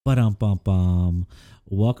Bum.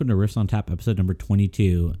 Welcome to Riffs on Tap, episode number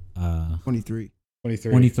 22. 23.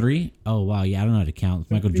 23. 23? Oh, wow. Yeah, I don't know how to count.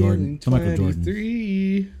 It's Michael Jordan. It's Michael Jordan.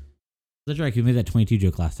 23. That's right. You made that 22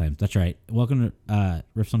 joke last time. That's right. Welcome to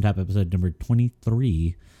Riffs on Tap, episode number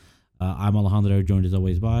 23. I'm Alejandro, joined as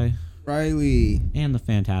always by Riley. and the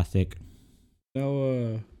fantastic.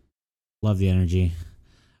 Noah. Love the energy.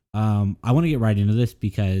 I want to get right into this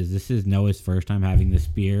because this is Noah's first time having this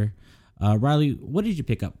beer. Riley, what did you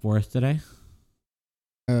pick up for us today?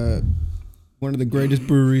 One of the greatest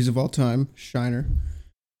breweries of all time, Shiner.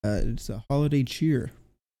 It's a holiday cheer.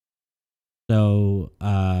 So,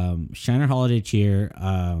 Shiner Holiday Cheer,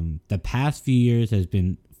 the past few years has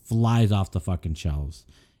been flies off the fucking shelves.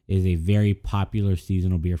 It is a very popular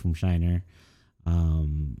seasonal beer from Shiner.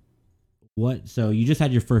 So you just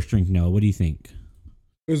had your first drink, Noah. What do you think?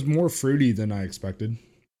 It was more fruity than I expected.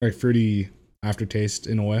 Like fruity aftertaste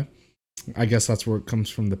in a way. I guess that's where it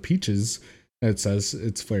comes from, the peaches that it says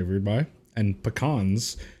it's flavored by. And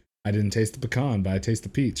pecans. I didn't taste the pecan, but I taste the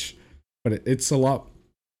peach. But it's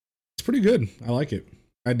pretty good. I like it.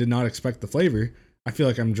 I did not expect the flavor. I feel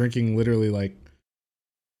like I'm drinking literally like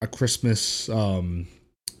a Christmas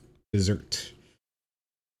dessert.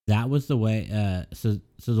 That was the way. So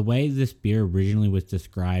the way this beer originally was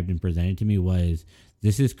described and presented to me was,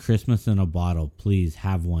 "This is Christmas in a bottle. Please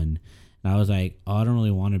have one." And I was like, "Oh, I don't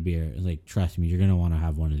really want a beer." It's like, "Trust me, you're gonna want to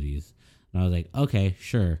have one of these." And I was like, "Okay,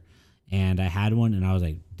 sure." And I had one, and I was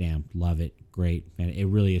like, "Damn, love it, great, man! It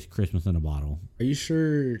really is Christmas in a bottle." Are you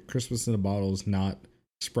sure Christmas in a bottle is not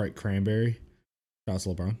Sprite cranberry? Shouts to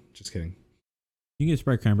LeBron. Just kidding. You can get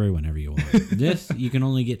Sprite Cranberry whenever you want. This you can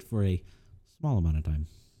only get for a small amount of time.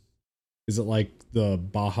 Is it like the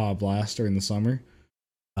Baja Blast during the summer?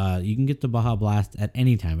 You can get the Baja Blast at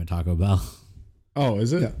any time at Taco Bell. Oh,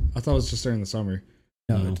 is it? Yeah. I thought it was just during the summer.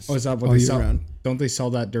 No. It's Oh, is that what all they year sell? round. Don't they sell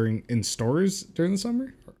that in stores during the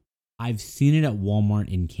summer? I've seen it at Walmart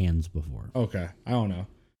in cans before. Okay, I don't know.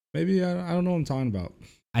 Maybe I don't know what I'm talking about.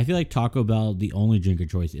 I feel like Taco Bell, the only drink of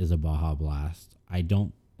choice is a Baja Blast. I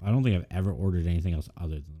don't think I've ever ordered anything else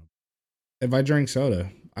other than. If I drank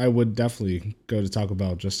soda, I would definitely go to Taco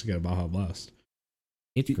Bell just to get a Baja Blast.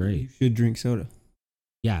 It's You great. should drink soda.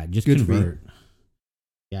 Yeah, just Good for you. convert.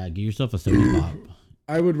 Yeah, get yourself a soda pop.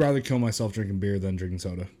 I would rather kill myself drinking beer than drinking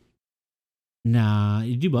soda. Nah,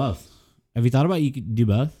 you do both. Have you thought about you could do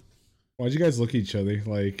both? Why'd you guys look at each other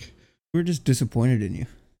like We're just disappointed in you.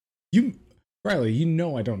 you, Riley? You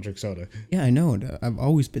know I don't drink soda. Yeah, I know. I've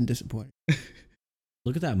always been disappointed.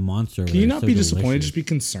 Look at that monster. Can you over there, not so be disappointed? delicious. Just be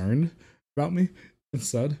concerned about me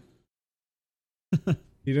instead.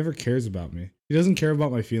 He never cares about me. He doesn't care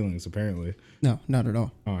about my feelings, apparently. No, not at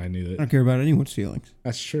all. Oh, I knew I that. don't care about anyone's feelings.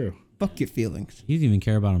 That's true. Fuck your feelings. He doesn't even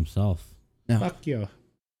care about himself. No. Fuck your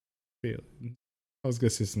feelings. I was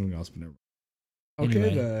gonna say something else, but never. Okay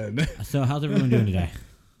Anyway. then. So how's everyone doing today?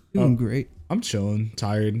 Doing great. I'm chilling,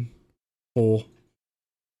 tired, full.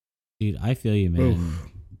 Dude, I feel you, man. Oof.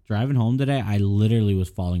 Driving home today, I literally was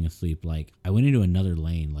falling asleep. Like, I went into another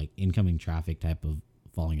lane, like incoming traffic type of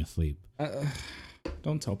falling asleep.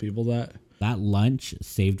 Don't tell people that. That lunch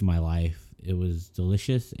saved my life. It was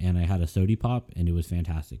delicious, and I had a soda pop, and it was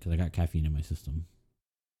fantastic because I got caffeine in my system.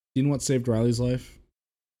 You know what saved Riley's life?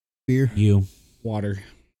 Beer. You, Water.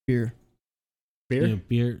 Beer. Beer? you know,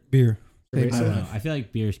 beer. Beer. I Saved my don't know. life. I feel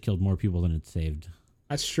like beer's killed more people than it's saved.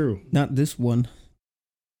 That's true. Not this one.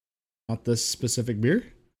 Not this specific beer?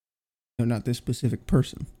 No, not this specific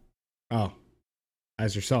person. Oh.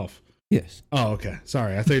 As yourself. Yes. Oh, okay.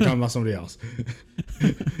 Sorry. I thought you were talking about somebody else.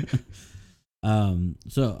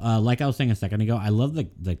 So like I was saying a second ago, I love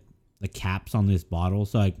the caps on this bottle.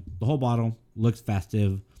 So like the whole bottle looks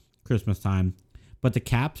festive, Christmas time, but the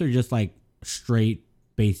caps are just like straight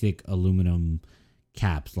basic aluminum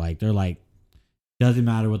caps. Like they're like, doesn't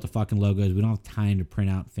matter what the fucking logo is. We don't have time to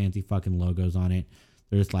print out fancy fucking logos on it.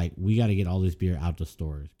 They're just like, we got to get all this beer out to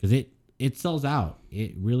stores because it sells out.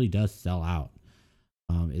 It really does sell out.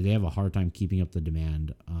 They have a hard time keeping up the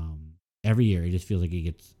demand. Every year, it just feels like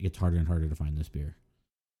it gets harder and harder to find this beer.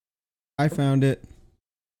 I found it.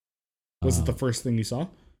 Was it the first thing you saw?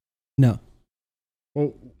 No,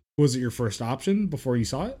 Well, was it your first option before you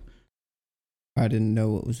saw it? I didn't know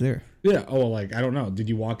what was there. Yeah. Oh, like, I don't know. Did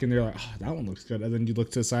you walk in there like, oh, that one looks good? And then you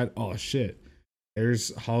look to the side. Oh, shit.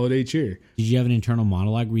 There's Holiday Cheer. Did you have an internal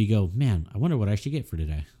monologue where you go, man, I wonder what I should get for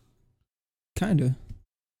today? Kinda.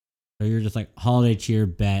 Or you're just like, holiday cheer,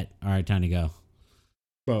 bet. All right, time to go.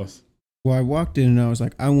 Both. Well, I walked in and I was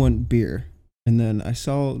like, I want beer. And then I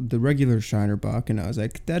saw the regular Shiner Bock and I was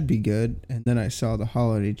like, that'd be good. And then I saw the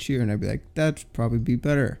holiday cheer and I'd be like, that'd probably be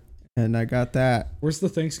better. And I got that. Where's the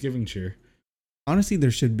Thanksgiving cheer? Honestly,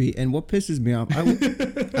 there should be. And what pisses me off,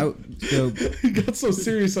 so You got so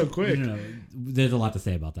serious so quick. No, there's a lot to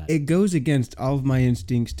say about that. it goes against all of my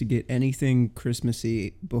instincts to get anything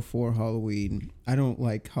Christmassy before Halloween. I don't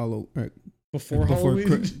like Before Halloween?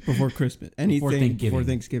 before Christmas. Anything before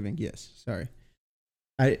Thanksgiving. Yes, sorry.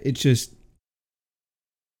 It's just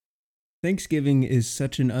Thanksgiving is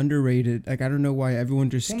such an underrated. Like I don't know why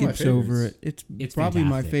everyone just It's one of my skips over it. favorites. It's It's probably my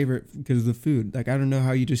fantastic. favorite because of the food. Like I don't know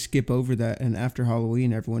how you just skip over that. And after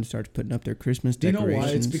Halloween, everyone starts putting up their Christmas Do you know decorations.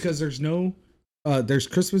 why? It's because there's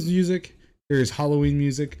Christmas music, there's Halloween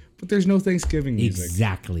music, but there's no Thanksgiving music.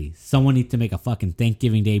 Exactly. Someone needs to make a fucking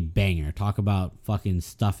Thanksgiving Day banger. Talk about fucking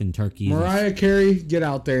stuffing turkeys. Mariah Carey, get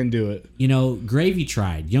out there and do it. You know, Gravy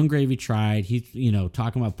tried. Young Gravy tried. He's,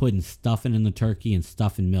 talking about putting stuffing in the turkey and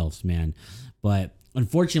stuffing MILFs, man. But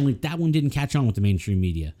unfortunately, that one didn't catch on with the mainstream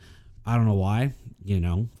media. I don't know why.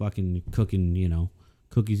 Fucking cooking,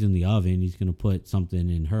 cookies in the oven. He's going to put something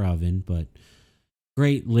in her oven. But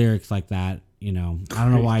great lyrics like that. I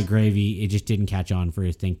don't know why Gravy, it just didn't catch on for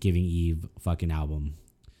his Thanksgiving Eve fucking album.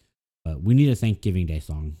 But we need a Thanksgiving Day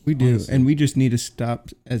song. We do, Honestly. and we just need to stop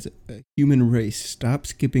as a human race. Stop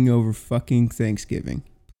skipping over fucking Thanksgiving,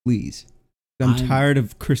 please. I'm tired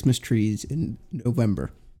of Christmas trees in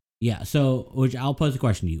November. Yeah, so which I'll pose a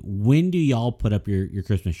question to you. When do y'all put up your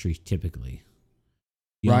Christmas trees typically?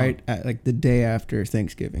 Y'all- Right at like the day after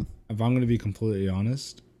Thanksgiving. If I'm going to be completely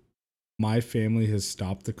honest, my family has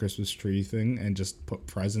stopped the Christmas tree thing and just put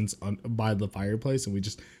presents by the fireplace, and we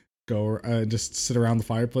just go just sit around the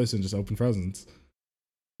fireplace and just open presents.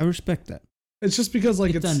 I respect that. It's just because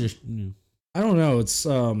like It's I don't know,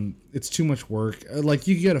 it's too much work. Like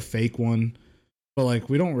you get a fake one, but like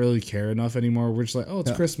we don't really care enough anymore. We're just like, oh,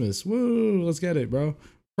 it's Yeah. Christmas, woo, let's get it, bro.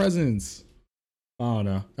 Presents. I don't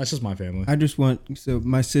know. That's just my family. I just want, so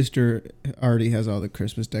my sister already has all the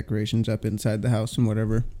Christmas decorations up inside the house and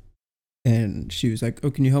whatever. And she was like,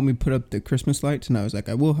 oh, can you help me put up the Christmas lights? And I was like,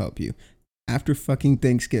 I will help you. After fucking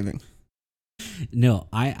Thanksgiving. No,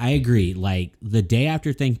 I agree. Like the day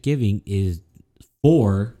after Thanksgiving is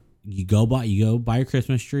you go buy your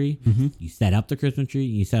Christmas tree, Mm-hmm. you set up the Christmas tree,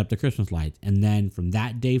 you set up the Christmas lights, and then from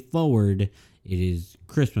that day forward, it is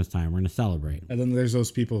Christmas time. We're gonna celebrate. And then there's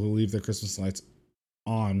those people who leave their Christmas lights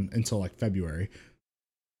on until like February.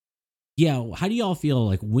 Yeah, how do y'all feel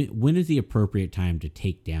like when is the appropriate time to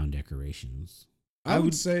take down decorations? I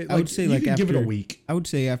would say I would say you like could give it a after- week. I would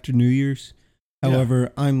say after New Year's. Yeah.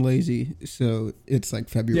 However, I'm lazy, so it's like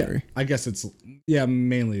February. I guess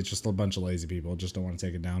mainly it's just a bunch of lazy people just don't want to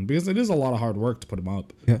take it down because it is a lot of hard work to put them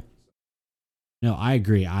up. No, I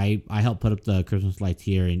agree. I helped put up the Christmas lights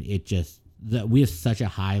here, and it just we have such a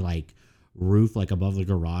high like roof like above the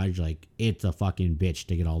garage, like it's a fucking bitch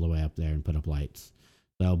to get all the way up there and put up lights.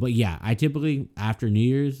 So, but yeah, I typically after New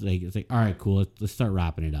Year's, like it's like, all right, cool, let's start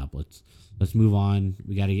wrapping it up. Let's move on.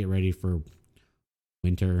 We got to get ready for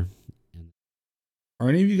winter. Are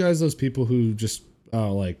any of you guys those people who just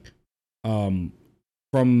from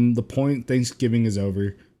the point Thanksgiving is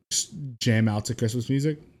over, just jam out to Christmas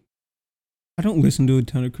music? I don't listen to a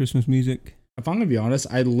ton of Christmas music. If I'm gonna be honest,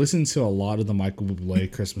 I listen to a lot of the Michael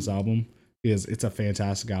Bublé Christmas album because it's a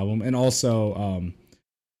fantastic album, and also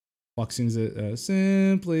Fox sings it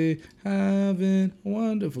simply having a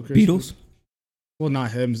wonderful Christmas. Beatles. Well,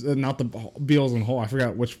 not him, not the Beatles in whole. I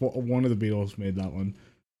forgot which one of the Beatles made that one.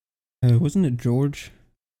 Wasn't it George?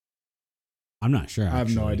 I'm not sure. I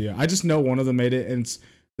have no actually. idea. I just know one of them made it, and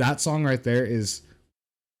that song right there is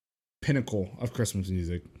pinnacle of Christmas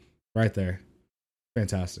music, right there.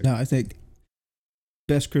 Fantastic. No, I think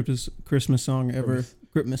best Christmas song ever.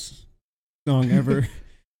 Christmas song ever.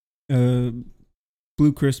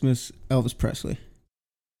 Blue Christmas, Elvis Presley.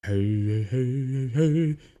 Hey, hey,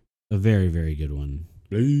 hey, A very, very good one.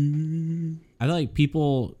 hey. I feel like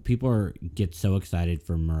people get so excited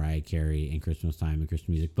for Mariah Carey and Christmas time and Christmas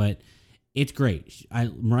music, but it's great.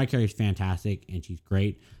 Mariah Carey's fantastic and she's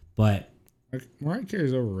great, but Mariah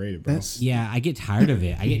Carey's overrated, bro. yeah, I get tired of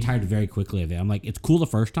it. I get tired very quickly of it. I'm like, it's cool the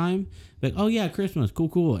first time, like, oh yeah, Christmas,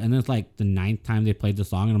 cool, and then it's like the 9th time they played the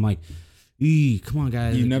song, and I'm like, come on,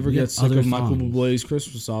 guys. You like, never we get have sick other of Michael songs. Bublé's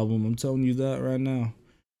Christmas album. I'm telling you that right now.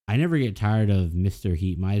 I never get tired of Mr.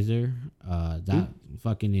 Heat Miser. That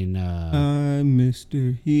fucking in. I'm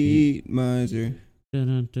Mr. Heat Miser.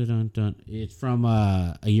 Dun, dun, dun, dun. It's from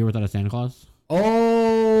A Year Without a Santa Claus.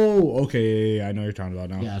 Oh, okay. Yeah, I know what you're talking about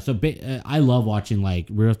now. Yeah, so I love watching like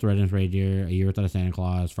Rudolph the Red-Nosed Reindeer, A Year Without a Santa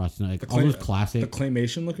Claus, Frosty, like all those The classic.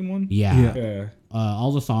 claymation looking one? Yeah, Yeah.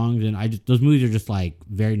 all the songs, and those movies are just like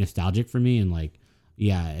very nostalgic for me, and like,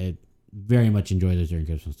 yeah, it very much enjoy those during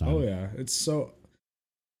Christmas time. Oh, yeah. It's so.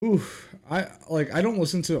 Oof. I don't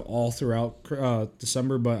listen to all throughout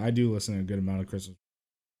December, but I do listen to a good amount of Christmas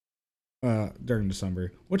during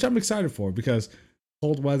December, which I'm excited for because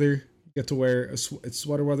cold weather, get to wear it's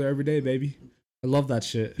sweater weather every day, baby. I love that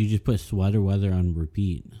shit. You just put sweater weather on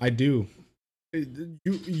repeat. I do.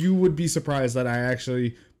 You would be surprised that I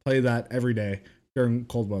actually play that every day during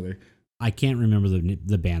cold weather. I can't remember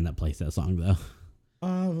the band that plays that song though.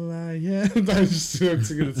 Yeah, I was just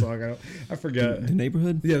singing a song. I forget. The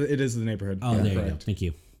Neighborhood? Yeah, it is The Neighborhood. Oh, Yeah, there correct. you go. Thank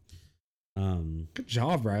you. Good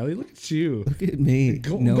job, Riley. Look at you. Look at me.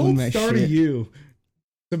 Gold knowing my star to shit. you.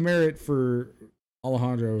 The merit for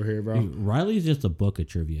Alejandro over here, bro. Dude, Riley's just a book of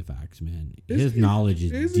trivia facts, man. Is His he? knowledge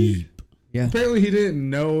is Is he? deep. Yeah. Apparently, he didn't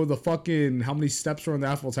know the fucking how many steps were on the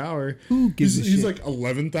Eiffel Tower. Who gives a He's shit? like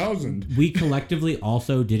 11,000. We collectively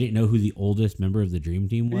also didn't know who the oldest member of the Dream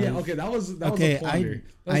Team was. Yeah, okay, that was Okay, a plunder.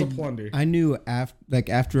 That was a plunder. I knew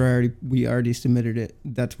after we already submitted it.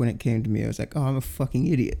 That's when it came to me. I was like, oh, I'm a fucking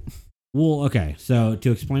idiot. Well, okay. So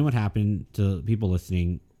to explain what happened to people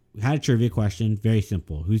listening, we had a trivia question. Very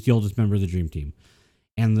simple. Who's the oldest member of the Dream Team?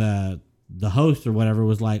 And the host or whatever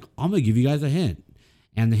was like, I'm gonna give you guys a hint.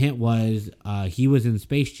 And the hint was he was in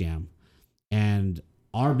Space Jam. And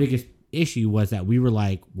our biggest issue was that we were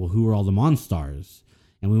like, well, who are all the Monstars?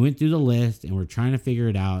 And we went through the list and we're trying to figure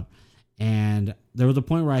it out. And there was a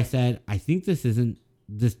point where I said, I think this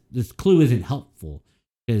clue isn't helpful.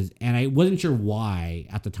 And I wasn't sure why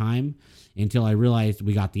at the time until I realized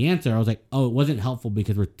we got the answer. I was like, oh, it wasn't helpful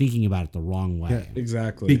because we're thinking about it the wrong way. Yeah.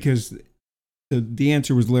 Exactly. Because the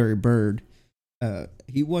answer was Larry Bird.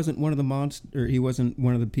 He wasn't one of the monster. He wasn't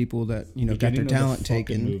one of the people that got Beginning their of the talent fucking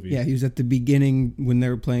taken. movie. Yeah, he was at the beginning when they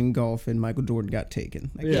were playing golf and Michael Jordan got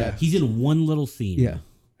taken. Like, Yeah. He's in one little scene. yeah.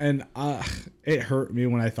 And it hurt me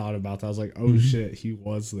when I thought about that. I was like, oh shit, he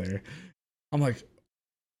was there. I'm like,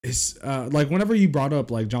 it's like whenever you brought up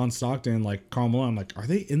like John Stockton, like Karl Malone, I'm like, are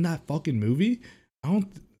they in that fucking movie?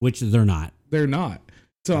 Which they're not. They're not.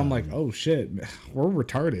 So I'm like, oh shit, we're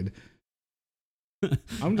retarded.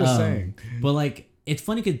 I'm just saying. But like, it's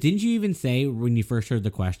funny because didn't you even say when you first heard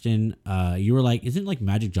the question, you were like, isn't like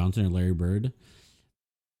Magic Johnson or Larry Bird?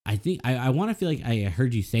 I think I want to feel like I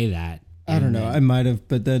heard you say that. I don't know. I might have,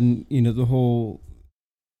 but then the whole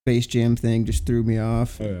Space Jam thing just threw me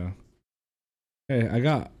off. Oh yeah. Hey, I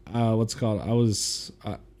got what's it called?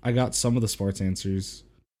 I got some of the sports answers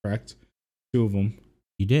correct. 2 of them.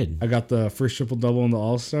 You did. I got the first triple double in the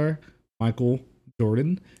All Star, Michael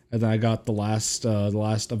Jordan, and then I got the last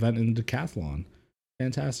event in decathlon.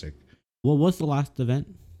 Fantastic. What was the last event?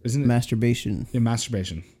 Isn't it? Masturbation. Yeah,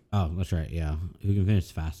 masturbation. Oh, that's right. Yeah. Who can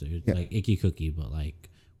finish faster? It's Yeah. like Icky Cookie, but like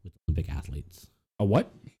with Olympic athletes. A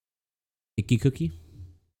what? Icky Cookie?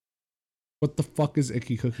 What the fuck is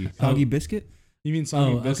Icky Cookie? Soggy biscuit. You mean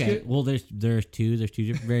soggy Oh, biscuit? okay. Well, there's two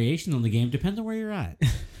different variations on the game. Depends on where you're at.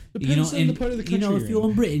 Depends on the part of the country if you're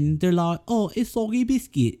in Britain, they're like, oh, it's soggy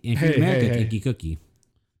biscuit. And if you're in America, it's Icky Cookie.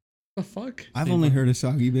 The fuck? I've Same only thing. heard of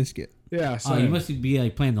soggy biscuit. Yeah. So Oh, you must be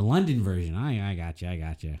like playing the London version. I got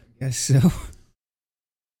you. Yes, so.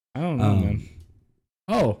 I don't know, man.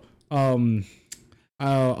 Oh,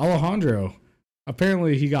 Alejandro.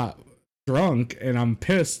 Apparently he got drunk, and I'm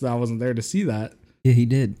pissed that I wasn't there to see that. Yeah, he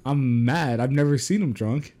did. I'm mad. I've never seen him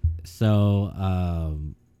drunk. So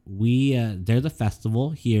there's a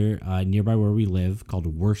festival here nearby where we live called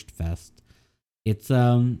Wurst Fest. It's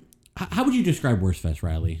how would you describe Wurst Fest,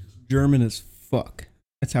 Riley? German as fuck.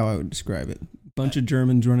 That's how I would describe it. Bunch of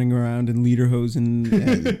Germans running around in lederhosen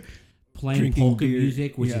and Playing Drinking polka beer.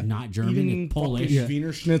 music, which Yeah. is not German, Eating it's Polish. fucking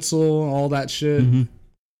Wiener Schnitzel, all that shit. Mhm.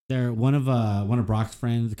 They're one of Brock's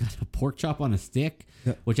friends got a pork chop on a stick,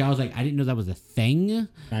 Yeah. which I was like, I didn't know that was a thing,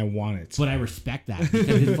 I want it. but I respect that because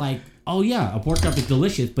it's like, oh yeah, a pork chop is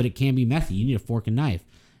delicious, but it can be messy. You need a fork and knife.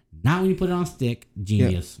 Not when you put it on a stick.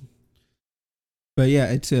 Genius. But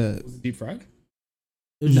yeah, it's a Was it deep fried?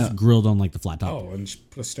 It was No. just grilled on like the flat top. Oh, and just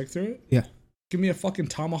put a stick through it? Yeah. Give me a fucking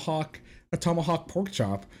tomahawk pork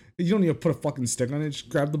chop. You don't need to put a fucking stick on it. Just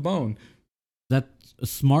grab the bone. That's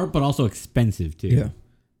smart, but also expensive too. yeah.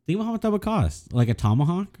 Think about how much that would cost. Like a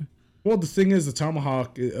tomahawk. Well, the thing is, the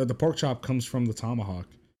tomahawk, the pork chop comes from the tomahawk.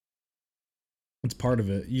 It's part of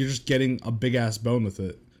it. You're just getting a big ass bone with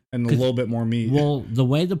it and a 'Cause- little bit more meat. Well, the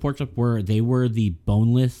way the pork chops were, they were the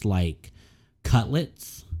boneless like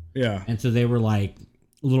cutlets, yeah. and so they were like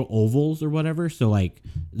little ovals or whatever. So like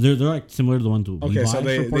they're like similar to the ones we Okay, buy so for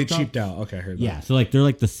they pork chops. cheaped out. Okay, I heard that. Yeah, so like they're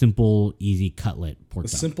like the simple, easy cutlet pork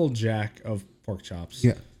The chop. Simple Jack of pork chops.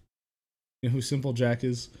 Yeah. You know who Simple Jack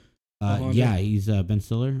is? Yeah, he's Ben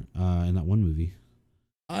Stiller in that one movie.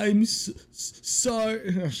 I'm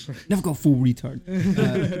sorry. Never go full retard.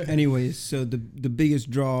 Anyways, so the biggest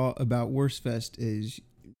draw about Wurstfest is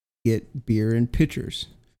get beer in pitchers.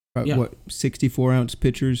 Yeah. What, 64-ounce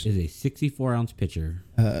pitchers? Is a 64-ounce pitcher.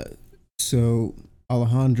 So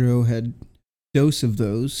Alejandro had dose of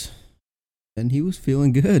those, and he was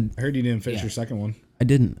feeling good. I heard you didn't finish Yeah. your second one. I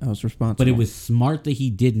didn't. I was responsible. But it was smart that he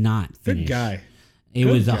did not finish. Good guy. It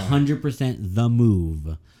Good was guy. 100% the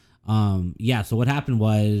move. Yeah, so what happened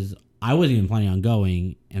was I wasn't even planning on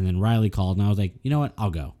going, and then Riley called, and I was like, you know what? I'll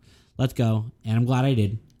go. Let's go. And I'm glad I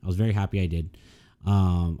did. I was very happy I did.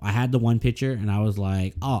 I had the one pitcher, and I was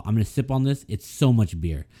like, oh, I'm going to sip on this. It's so much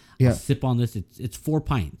beer. Yeah. I'll sip on this. It's 4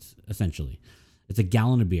 pints, essentially. It's a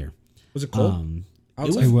gallon of beer. Was it cold? It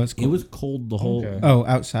Outside? was, cold. it was cold the whole... Okay. Oh,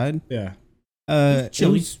 outside? Yeah.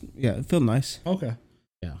 chilly. It felt nice. Okay.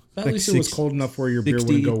 Yeah. At Like least it was 6 cold enough where your beer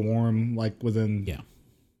 60. wouldn't go warm like within Yeah.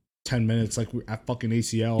 10 minutes, like at fucking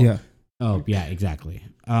ACL. Yeah. Oh, yeah, exactly.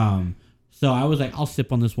 So I was like, I'll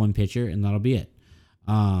sip on this one pitcher, and that'll be it.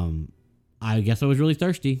 I guess I was really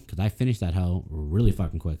thirsty because I finished that hoe really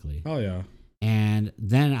fucking quickly. Oh yeah. And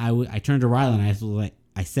then I turned to Riley and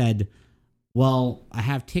I said, well, I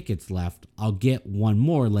have tickets left. I'll get one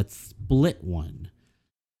more. Let's split one.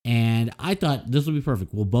 And I thought this will be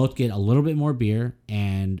perfect. We'll both get a little bit more beer,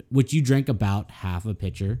 and which you drank about half a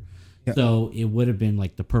pitcher. Yeah. So it would have been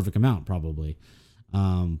like the perfect amount probably.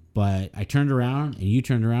 But I turned around and you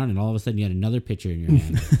turned around and all of a sudden you had another pitcher in your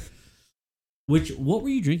hand. What were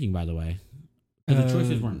you drinking, by the way? 'Cause the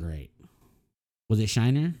choices weren't great. Was it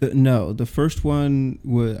Shiner? No, the first one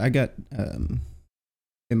was I got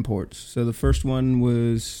imports. So the first one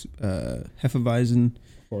was Hefeweizen,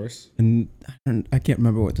 Of course. and I can't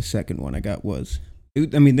remember what the second one I got was.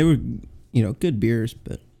 I mean, they were good beers,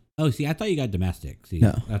 but Oh, see, I thought you got domestic. See,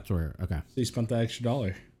 No. that's where, okay. So you spent the extra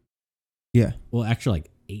 $1. yeah, Well, actually,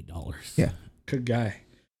 like $8. Yeah. Good guy.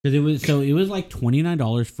 Because it was like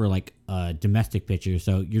 $29 for like a domestic pitcher.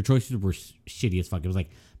 So your choices were shitty as fuck. It was like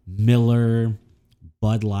Miller,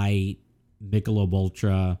 Bud Light, Michelob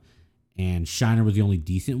Ultra, and Shiner was the only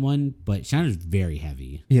decent one. But Shiner's very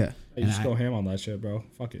heavy. yeah. Hey, just go ham on that shit, bro.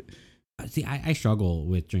 Fuck it. See, I struggle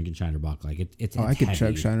with drinking Shiner Bock. Like it's Oh, I could heavy.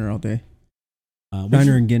 chug Shiner all day. Which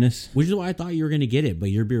Shiner is- and Guinness. Which is why I thought you were gonna get it, but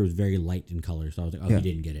your beer was very light in color. So I was like, oh, Yeah. you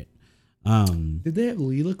didn't get it. Did they have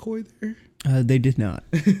Lilikoi there? They did not.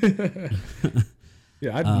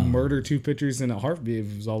 Yeah, I'd murder 2 pitchers in a heartbeat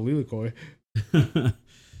if it was all Lilikoi.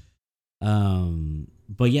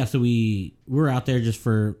 But yeah, so we were out there just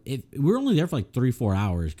for it. We were only there for like 3-4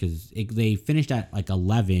 hours because they finished at like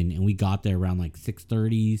 11 and we got there around like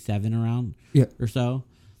 6:37 around Yeah. or so.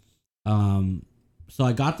 So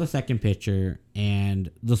I got the second pitcher, and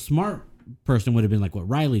the smart person would have been like what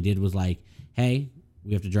Riley did was like, hey,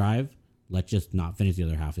 we have to drive. Let's just not finish the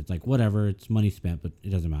other half. It's like, whatever, it's money spent, but it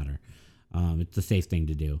doesn't matter. It's the safe thing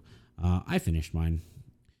to do. I finished mine.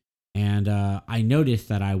 And I noticed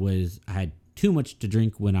that I had too much to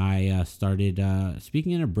drink when I started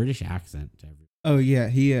speaking in a British accent to everyone. Oh yeah,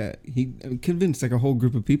 he convinced like a whole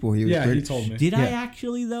group of people he was Yeah, he British. told me. Did I Yeah.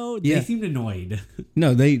 actually, though? Yeah. They seemed annoyed.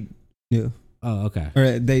 No, they knew. Oh, okay.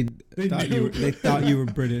 Or they They thought knew. they thought you were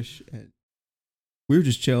British. And we were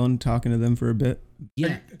just chilling, talking to them for a bit.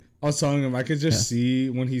 Yeah. I was telling him I could just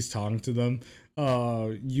see when he's talking to them,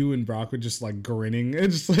 you and Brock were just like grinning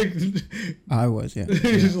and just like I was, yeah.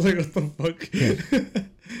 just like what the fuck.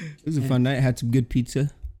 It was a fun night. Had some good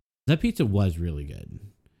pizza. That pizza was really good.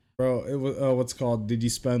 Bro, it was what's it called? Did you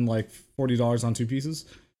spend like $40 on 2 pieces?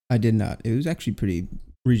 I did not. It was actually pretty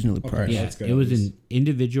reasonably Okay. priced. Yeah, that's good, it at was least. an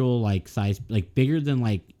individual like size, like bigger than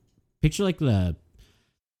like picture like you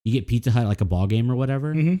get Pizza Hut like a ball game or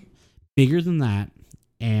whatever. Mm-hmm. Bigger than that,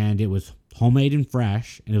 and it was homemade and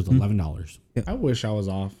fresh, and it was Mhm. $11 I wish I was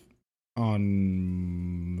off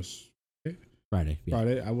on Friday. Yeah.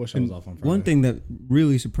 Friday. I wish I was And off on Friday. one thing that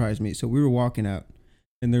really surprised me. So we were walking out,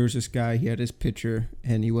 and there was this guy. He had his pitcher,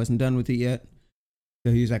 and he wasn't done with it yet.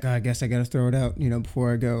 So he was like, I guess I got to throw it out,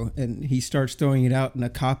 before I go. And he starts throwing it out, and a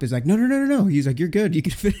cop is like, no. He's like, you're good. You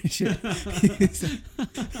can finish it.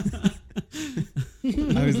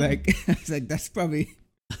 I was like,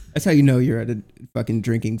 that's how you know you're at a fucking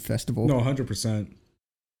drinking festival. No, 100%.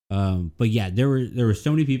 But yeah, there were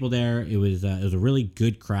so many people there. It was a really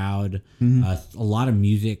good crowd. Mhm. A lot of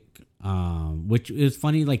music, which is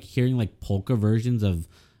funny, like hearing like polka versions of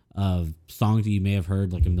songs that you may have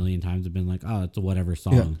heard like a million times have been like, oh, it's a whatever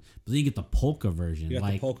song. Yeah. But then you get the polka version, You got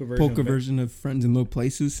like the polka version. Polka version of Friends in Low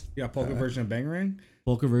Places. Yeah, polka version of Bangarang.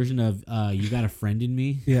 polka version of "You Got a Friend in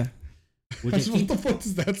Me," Yeah. which I What think, the fuck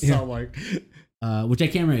does that Yeah. sound like? which I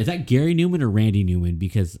can't remember. Is that Gary Newman or Randy Newman?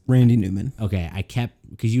 Because Randy Newman. okay, I kept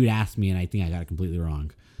because you had asked me and I think I got it completely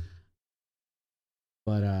wrong.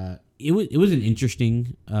 But it was an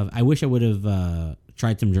interesting. I wish I would have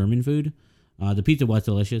tried some German food. The pizza was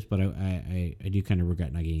delicious, but I do kind of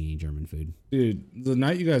regret not getting any German food. Dude, the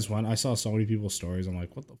night you guys went, I saw so many people's stories. I'm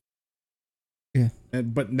like, what the? Yeah.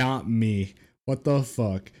 But not me. What the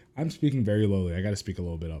fuck? I'm speaking very lowly. I got to speak a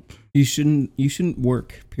little bit up. You shouldn't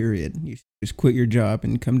work. Period. You should just quit your job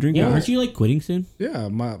and come drink. Yeah, with aren't us. you like quitting soon? Yeah,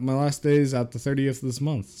 my last day is at the 30th of this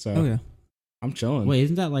month, so Oh yeah. I'm chilling. Wait,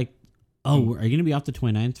 isn't that like? Oh, are you gonna be off the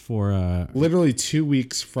 29th for? Literally 2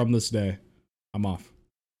 weeks from this day, I'm off.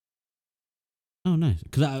 Oh, nice.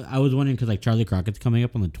 Because I was wondering because like Charlie Crockett's coming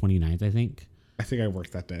up on the 29th, I think. I think I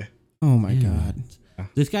worked that day. Oh my Yeah. god.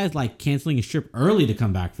 This guy's like canceling his trip early to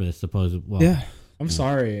come back for this supposed. Well, Yeah. I'm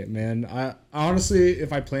sorry, man. I honestly,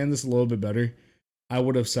 if I planned this a little bit better, I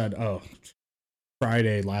would have said, "Oh,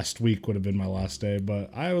 Friday last week would have been my last day."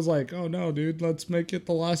 But I was like, "Oh no, dude, let's make it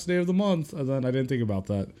the last day of the month." And then I didn't think about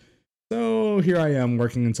that. So here I am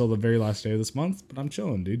working until the very last day of this month, but I'm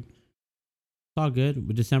chilling, dude. it's all good.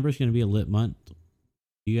 But December's gonna be a lit month.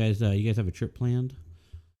 You guys have a trip planned?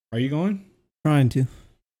 Are you going? Trying to. What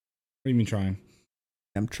do you mean trying?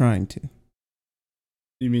 I'm trying to.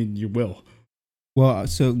 You mean you will? Well,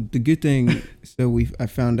 so the good thing, I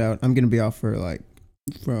found out I'm gonna be off for like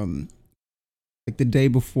from like the day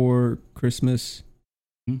before Christmas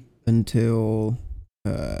until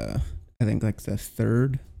I think like the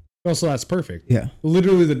 3rd. Oh, so that's perfect. Yeah.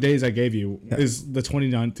 Literally the days I gave you Yeah. is the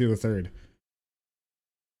 29th through the 3rd.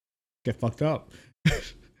 Get fucked up.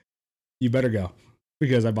 You better go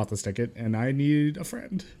because I bought this ticket and I need a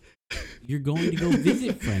friend. You're going to go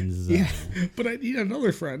visit friends. Though. Yeah. But I need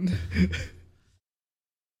another friend.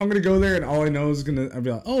 I'm gonna go there and all I know is I'll be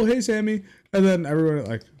like, "Oh, hey, Sammy," and then everyone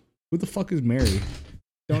like, "Who the fuck is Mary?"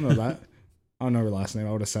 Don't know that. I don't know her last name.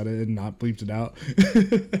 I would have said it and not bleeped it out.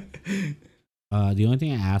 The only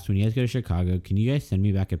thing I asked when you guys go to Chicago, can you guys send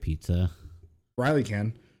me back a pizza? Riley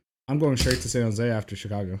can. I'm going straight to San Jose after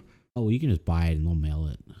Chicago. Oh, well, you can just buy it and they'll mail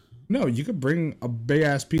it. No, you could bring a big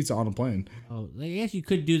ass pizza on a plane. Oh, I guess you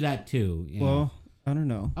could do that too. Yeah. Well, I don't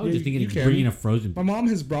know. I was just thinking you of can. bringing a frozen. My mom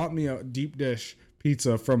has brought me a deep dish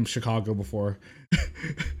pizza from Chicago before.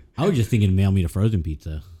 I was just thinking to mail me the frozen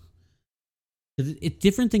pizza. 'Cause it's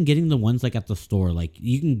different than getting the ones like at the store. Like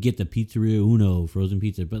you can get the Pizzeria Uno frozen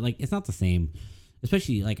pizza, but like it's not the same.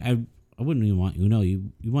 Especially like I wouldn't even want Uno.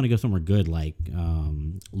 You want to go somewhere good like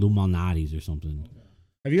Lou Malnati's or something.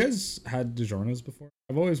 Have you guys had DiGiorno's before?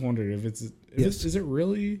 I've always wondered if Yes. is it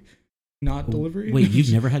really not delivery? Wait,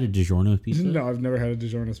 you've never had a DiGiorno's pizza? No, I've never had a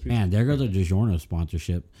DiGiorno's pizza. Man, there goes a DiGiorno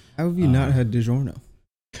sponsorship. How have you not had DiGiorno?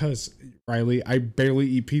 Because, Riley, I barely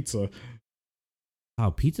eat pizza.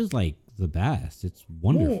 Oh, pizza's like the best. It's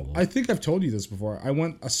wonderful. Well, I think I've told you this before. I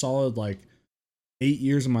went a solid like 8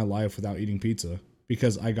 years of my life without eating pizza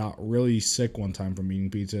because I got really sick one time from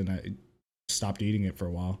eating pizza and I stopped eating it for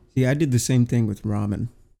a while. See, I did the same thing with ramen.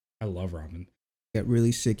 I love ramen. Got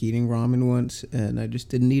really sick eating ramen once, and I just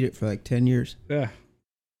didn't eat it for like 10 years. Yeah.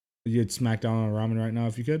 You'd smack down on ramen right now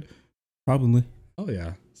if you could? Probably. Oh,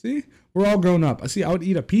 yeah. See? We're all grown up. I see. I would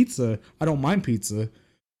eat a pizza. I don't mind pizza.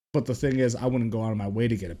 But the thing is, I wouldn't go out of my way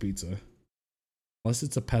to get a pizza. Unless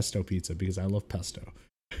it's a pesto pizza because I love pesto.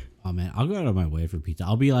 Oh man, I'll go out of my way for pizza.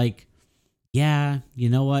 I'll be like, yeah, you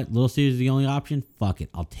know what? Little Caesar's the only option. Fuck it,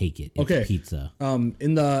 I'll take it. It's Okay. pizza.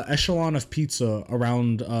 In the echelon of pizza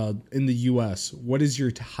around in the U.S., what is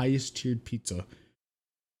your highest tiered pizza?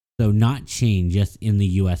 So not chain, just in the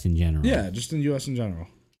U.S. in general. Yeah, just in the U.S. in general.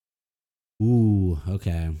 Ooh,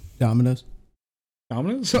 okay. Domino's?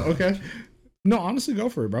 Domino's? Okay. No, honestly, go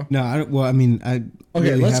for it, bro. No, I don't. Well, I mean, I.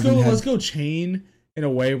 Okay, really let's go. haven't had- Let's go chain in a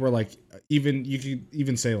way where like even you could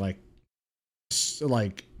even say like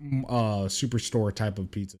superstore type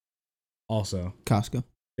of pizza. Also, Costco.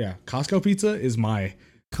 yeah, Costco pizza is my.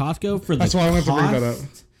 Costco for the That's why I wanted to bring that up.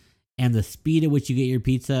 cost and the speed at which you get your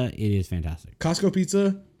pizza. It is fantastic. Costco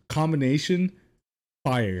pizza combination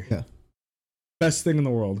fire. Yeah. Best thing in the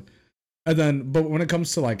world. And then but when it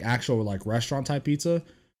comes to like actual like restaurant type pizza,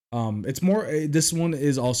 it's more this one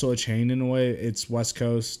is also a chain in a way. It's West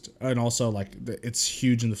Coast and also like it's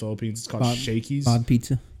huge in the Philippines. It's called Shakey's. Bod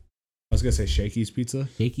Pizza. I was going to say Shakey's pizza.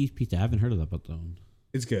 Shakey's Pizza. I haven't heard of that, but though.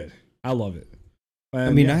 It's good. I love it. I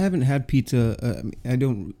And mean, yeah, I haven't had pizza. I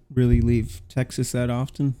don't really leave Texas that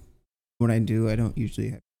often. When I do, I don't usually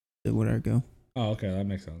have pizza when I go. oh, okay, that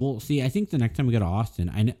makes sense. Well, see, I think the next time we go to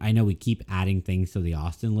Austin, I know we keep adding things to the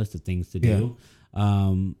Austin list of things to do.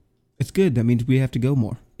 It's good. That means we have to go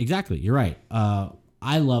more. Exactly, you're right.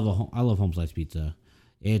 I love home slice pizza.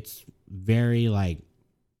 It's very like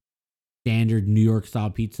standard New York style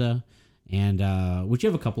pizza, And which you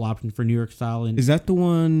have a couple options for New York style. And Is that the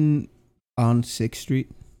one on 6th Street?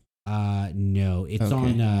 no, it's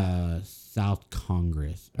Okay. on South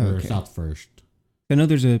Congress or Okay. South First. I know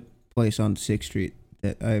there's a place on 6th Street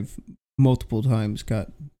that I've multiple times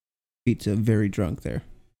got pizza very drunk there.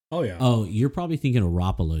 Oh yeah. Oh, you're probably thinking of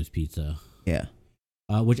Ropolo's Pizza. Yeah.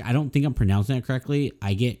 Which I don't think I'm pronouncing it correctly.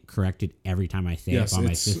 I get corrected every time I say Yes, it by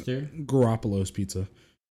my it's sister. Garoppolo's Pizza.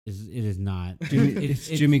 It is not. It's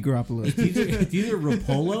Jimmy Garoppolo. It's either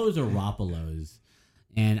Rapolo's or Ropolo's,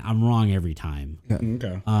 and I'm wrong every time.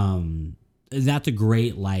 Okay. That's a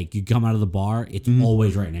great, like, you come out of the bar, it's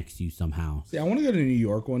always right next to you somehow. See, I want to go to New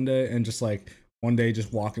York one day and just like one day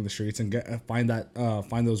just walk in the streets and find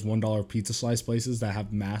those $1 pizza slice places that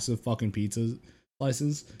have massive fucking pizza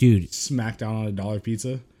slices. Dude, Smack down on a dollar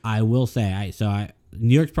pizza. I will say,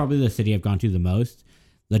 New York's probably the city I've gone to the most.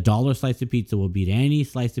 The dollar slice of pizza will beat any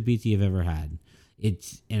slice of pizza you've ever had.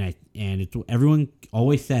 It's everyone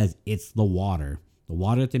always says it's the water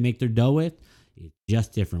that they make their dough with. It's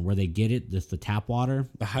just different. Where they get it, this the tap water.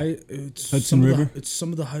 It's Hudson River? It's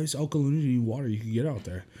some of the highest alkalinity water you can get out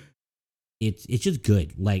there. It's just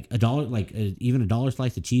good. Like even a dollar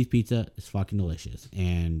slice of cheese pizza is fucking delicious.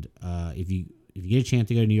 And if you get a chance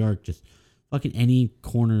to go to New York, just fucking any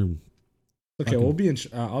corner. Okay, I'll be in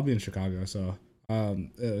Chicago, so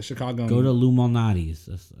Chicago. Go to Lou Malnati's.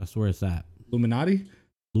 That's where it's at. Illuminati.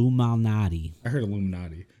 Lou Malnati. I heard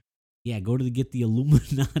Illuminati. Yeah, go to get the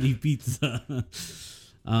Illuminati pizza.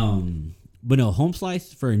 But no, home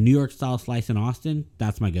slice for a New York style slice in Austin,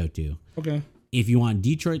 that's my go-to. Okay. If you want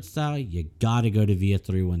Detroit style, you gotta go to Via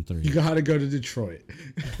 313. You gotta go to Detroit.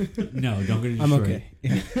 No, don't go to Detroit. I'm okay.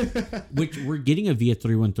 Yeah. Which we're getting a Via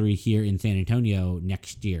 313 here in San Antonio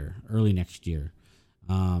early next year.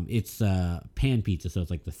 It's pan pizza, so it's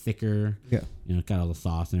like the thicker. Yeah. You know, it's got all the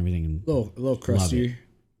sauce and everything. And A little crusty.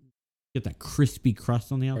 get that crispy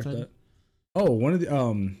crust on the Like outside. that. Oh, one of the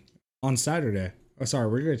on Saturday. Oh, sorry,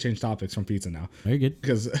 we're gonna change topics from pizza now Very good.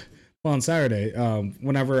 because on Saturday,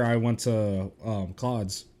 whenever I went to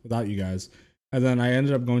Claude's without you guys, and then I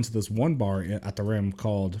ended up going to this one bar at the Rim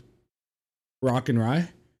called Rock and Rye,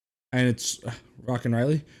 and it's Rock and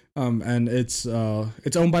Riley. And it's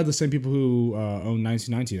owned by the same people who own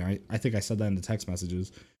 1919. I think I said that in the text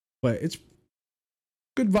messages, but it's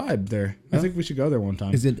good vibe there. I think we should go there one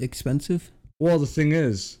time. Is it expensive? Well, the thing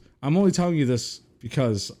is, I'm only telling you this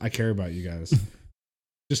because I care about you guys.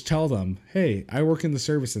 Just tell them, hey, I work in the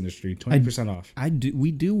service industry, 20% off.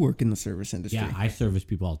 We do work in the service industry. Yeah, I service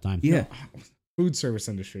people all the time. Yeah. Food service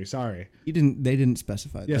industry. Sorry. They didn't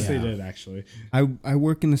specify that. Yes, Yeah. they did actually. I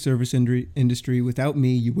work in the service industry. Without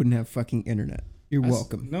me, you wouldn't have fucking internet. You're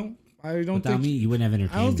welcome. No, I don't Without think. me, you wouldn't have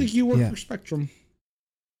entertainment. I don't think you work Yeah. for Spectrum.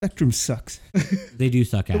 Spectrum sucks. They do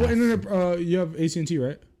suck ass. What internet? You have AT&T,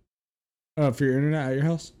 right? For your internet at your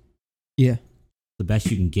house. Yeah. The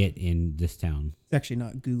best you can get in this town. It's actually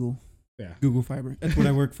not Google. Yeah. Google Fiber. That's what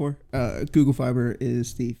I work for. Google Fiber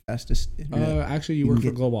is the fastest internet. Actually, you You work can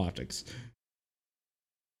for get- Global Optics.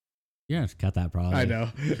 Yeah, just cut that probably. I know.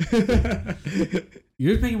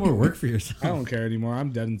 You're just making more work for yourself. I don't care anymore.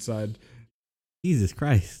 I'm dead inside. Jesus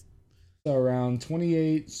Christ. So around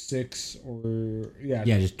 28.6 or yeah.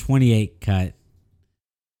 Yeah, just 28 cut.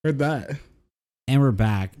 Heard that. And we're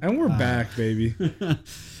back. And we're back, baby.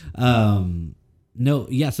 No,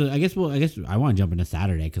 yeah, so I guess I want to jump into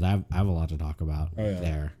Saturday because I have a lot to talk about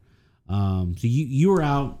there. So you were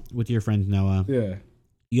out with your friends, Noah. Yeah.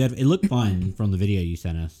 It looked fun from the video you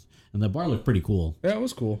sent us. And the bar looked pretty cool. Yeah, it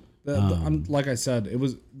was cool. I'm like I said, it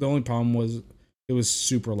was the only problem was it was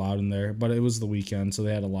super loud in there, but it was the weekend, so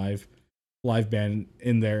they had a live band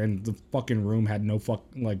in there, and the fucking room had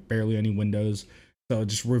barely any windows, so it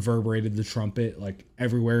just reverberated the trumpet like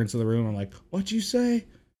everywhere into the room. I'm like, what'd you say?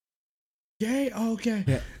 Yay! Oh, okay.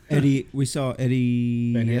 Yeah. Eddie, we saw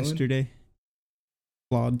Eddie Van Halen? yesterday.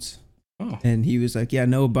 Claude's. Oh. And he was like, yeah,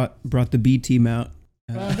 Noah brought the B team out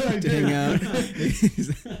I to did. hang out.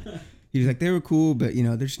 He was like, they were cool, but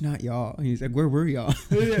they're just not y'all. And he's like, where were y'all?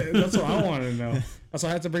 Yeah, that's what I wanted to know. That's why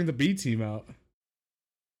I had to bring the B team out.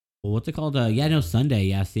 Well, what's it called? Sunday.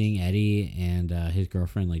 Yeah, seeing Eddie and his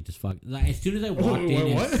girlfriend just fuck. Like, as soon as I walked in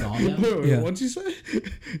and what? saw them, Yeah. What'd you say?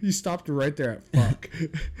 You stopped right there at fuck.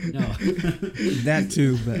 no. That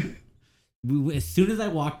too, but As soon as I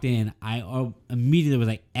walked in, I immediately was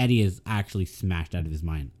like, Eddie is actually smashed out of his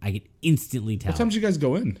mind. I could instantly tell. What time did you guys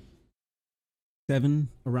go in? 7.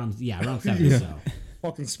 Around 7 Yeah. or so.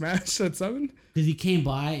 Fucking smash at 7? Because he came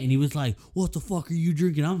by and he was like, "What the fuck are you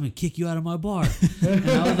drinking? I'm gonna kick you out of my bar." And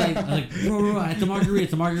I was like, bro, it's a margarita.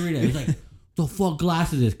 It's a margarita. He's like, "The fuck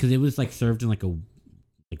glass is this?" Because it was served in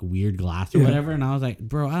a like weird glass or whatever. And I was like,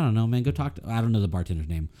 bro, I don't know, man. Go talk to, I don't know the bartender's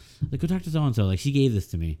name. Like, go talk to so and so. Like, she gave this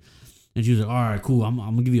to me, and she was like, all right, cool. I'm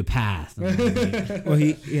gonna give you a pass. And I was like, Well,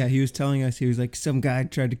 he was telling us, he was like, some guy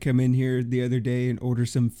tried to come in here the other day and order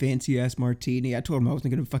some fancy ass martini. I told him I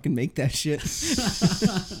wasn't gonna fucking make that shit.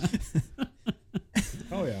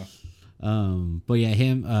 Oh yeah. But yeah,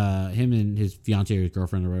 him and his fiance or his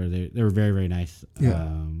girlfriend or whatever, they were very, very nice. Yeah.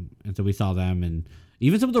 And so we saw them, and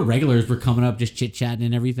even some of the regulars were coming up, just chit chatting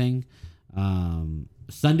and everything.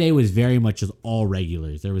 Sunday was very much just all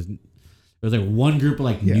regulars. There was like one group of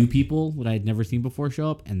like new people that I had never seen before show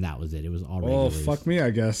up, and that was it. It was all Oh, regulars. fuck me, I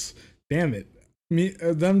guess. Damn it.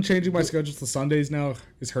 Them changing my schedule to Sundays now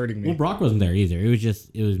is hurting me. Well, Brock wasn't there either.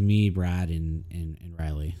 It was me, Brad, and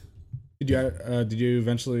Riley. Did you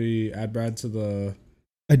eventually add Brad to the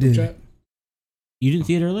I did. chat? You didn't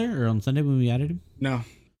see it earlier or on Sunday when we added him? No,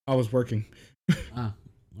 I was working. Ah,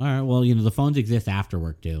 all right. Well, the phones exist after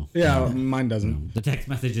work too. Yeah, mine doesn't. The text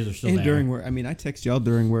messages are still And there. during work. I mean, I text y'all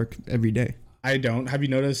during work every day. I don't. Have you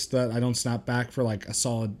noticed that I don't snap back for like a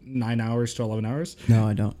solid 9 hours to 11 hours? No,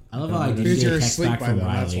 I don't. I love how I didn't Because get you're a text asleep back by from then,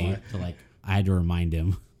 that's Riley why. to like I had to remind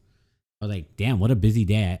him. I was like, damn, what a busy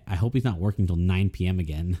day. I hope he's not working till 9 p.m.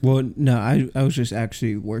 again. Well, no, I was just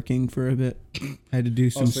actually working for a bit. I had to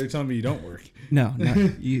do some. Oh, so you're telling me you don't work? No,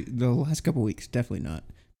 not you. The last couple weeks, definitely not.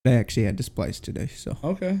 I actually had to splice today, so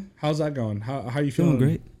Okay. How's that going? How you feeling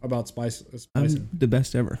great. about splicing? I'm the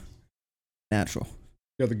best ever. Natural.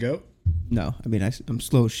 You're the goat? No, I mean I'm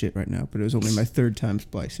slow as shit right now, but it was only my third time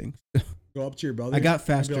splicing. Go up to your brother. I got and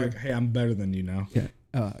be faster. like, hey, I'm better than you now. Yeah.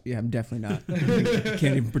 Yeah, I'm definitely not. I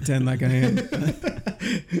can't even pretend like I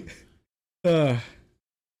am.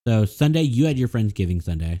 So Sunday, you had your Friendsgiving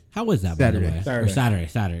Sunday. How was that, by the way? Saturday. Or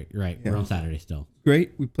Saturday. Right. Yeah. We're on Saturday still.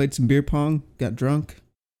 Great. We played some beer pong, got drunk.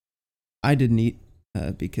 I didn't eat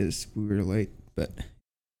because we were late, but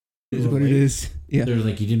it is You were what it late? is. Yeah. There's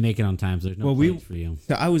like, you didn't make it on time, so there's no Well, we- plates for you.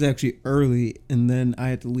 So I was actually early, and then I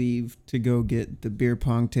had to leave to go get the beer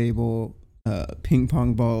pong table, ping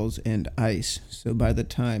pong balls, and ice. So by the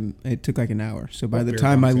time it took like an hour. So by What the beer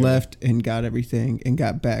time pong I table? left and got everything and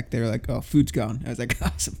got back, they were like, "Oh, food's gone." I was like,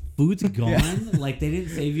 "Awesome." Food's gone? Like, they didn't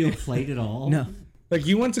save you a plate at all? No. Like,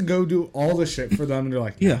 you went to go do all the shit for them, and they're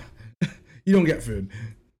like, Yeah. you don't get food.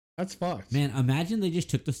 That's fucked. Man, imagine they just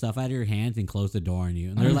took the stuff out of your hands and closed the door on you.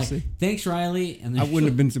 And they're Honestly. like, thanks, Riley. And I wouldn't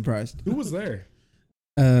have been surprised. Who was there?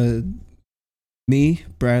 Me,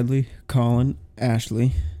 Bradley, Colin,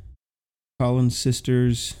 Ashley, Colin's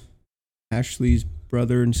sisters, Ashley's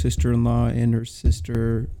brother and sister-in-law, and her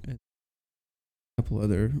sister, and a couple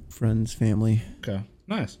other friends, family. Okay.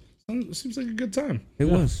 Nice. Seems like a good time. It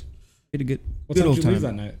Yeah. was. We had a good, What good time old did you leave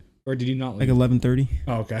time. that night? Or did you not Like leave? 11:30.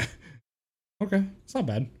 Oh, okay. Okay. It's not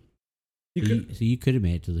bad. You could, So you could have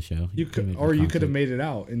made it to the show. you could've could, made it to or the you could have concert. made it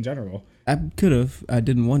out in general. I could have. I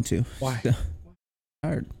didn't want to. Why?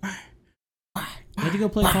 Tired. I had to go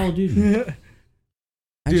play Call of Duty. I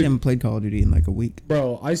actually haven't played Call of Duty in like a week.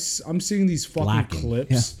 Bro, I'm seeing these fucking Lacking.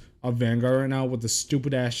 clips of Vanguard right now with the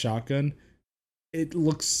stupid ass shotgun. It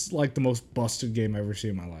looks like the most busted game I've ever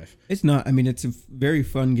seen in my life. It's not. I mean, it's a very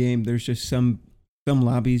fun game. There's just some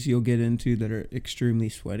lobbies you'll get into that are extremely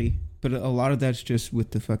sweaty, but a lot of that's just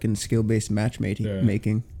with the fucking skill-based matchmaking. Yeah.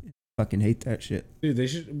 Making. Fucking hate that shit. Dude, they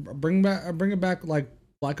should bring it back like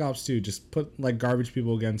Black Ops 2. Just put like garbage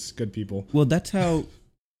people against good people. Well, that's how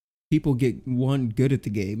people get good at the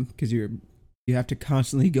game, because you have to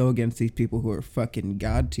constantly go against these people who are fucking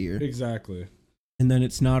god tier, Exactly. and then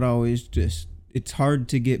it's not always just. It's hard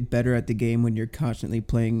to get better at the game when you're constantly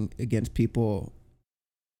playing against people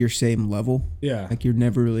your same level. Yeah. Like, you're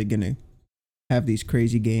never really gonna have these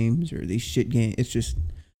crazy games or these shit games. It's just,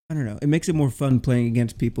 I don't know. It makes it more fun playing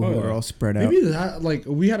against people who Oh, are yeah. all spread out. Maybe that, like,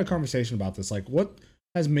 we had a conversation about this. Like, what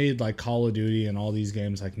has made like Call of Duty and all these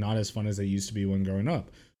games like not as fun as they used to be when growing up?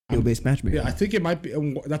 Skill-based matchmaking. Yeah, I think it might be.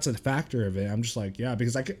 That's a factor of it. I'm just like, yeah,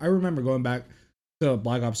 because I remember going back to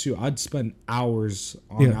Black Ops 2. I'd spend hours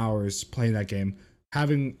on hours playing that game,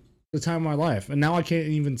 having the time of my life, and now I can't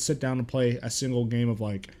even sit down and play a single game of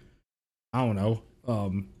like, I don't know,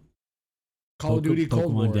 Call of Duty,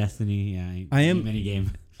 Cold War. Pokemon Destiny. Yeah, I am- mini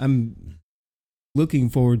game. I'm looking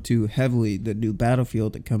forward to heavily the new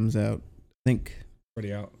Battlefield that comes out, I think,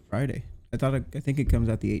 Already out. Friday. I think it comes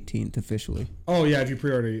out the 18th officially. Oh yeah, if you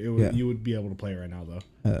pre-order, Yeah. you would be able to play it right now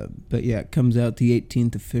though. But yeah, it comes out the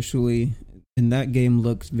 18th officially, and that game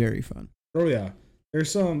looks very fun. Oh yeah, there's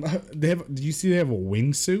some. They have. Do you see they have a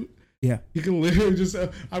wingsuit? Yeah. You can literally just,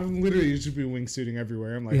 I'm literally just be wingsuiting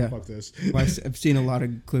everywhere. I'm like, Yeah. fuck this. Well, I've seen a lot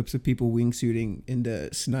of clips of people wingsuiting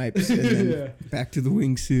into snipes and then Yeah. back to the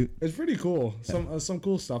wingsuit. It's pretty cool. Some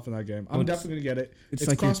cool stuff in that game. I'm Well, definitely gonna get it. it's It's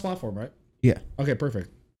like cross-platform, right? Yeah. Okay, perfect.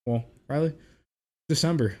 Well, Riley,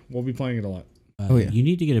 December we'll be playing it a lot. Oh, yeah. You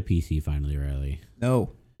need to get a PC finally, Riley. No.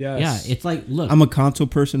 Yes. Yeah, it's like, look, I'm a console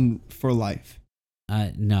person for life.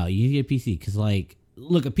 no, you need to get a PC because, like,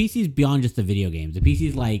 look, a PC is beyond just the video games. A PC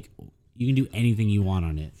is like you can do anything you want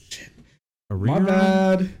on it. My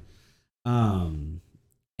bad.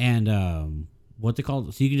 What's it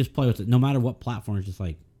called? So you can just play with it no matter what platform. It's just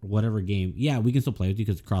like whatever game. Yeah, we can still play with you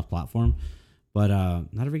because it's cross-platform, but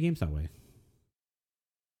not every game's that way.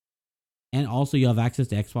 And also, you have access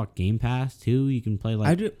to Xbox Game Pass too. You can play like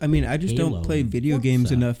I just Halo don't play and video games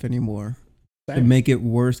Forza. enough anymore to Same. make it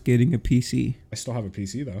worth getting a PC. I still have a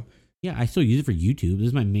PC though. yeah, I still use it for YouTube. This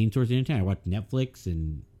is my main source of entertainment. I watch Netflix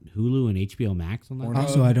and Hulu and HBO Max on that. Pornhub.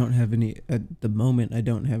 Also, I don't have any at the moment. I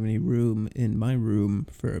don't have any room in my room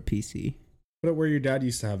for a PC. Put it where your dad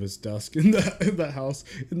used to have his desk in that house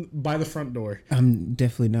by the front door. I'm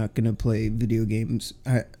definitely not gonna play video games.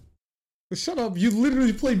 Shut up! You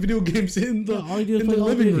literally play video games in the Yeah, all you do is in play the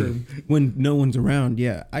Call of living Duty. room. When no one's around,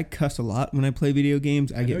 yeah, I cuss a lot when I play video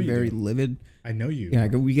games. I know get you very do. livid. I know you. Yeah,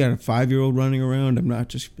 we got a 5-year-old running around. I'm not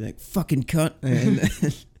just like fucking cunt. And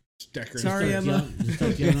Decker. Sorry, Just Emma.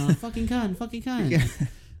 start yelling out, fucking cunt, fucking cunt.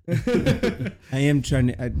 Yeah. I am trying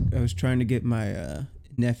to. I was trying to get my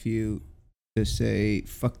nephew to say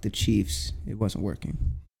 "fuck the Chiefs." It wasn't working.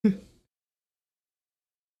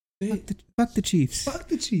 Fuck the Chiefs. Fuck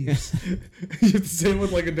the Chiefs. You have to say it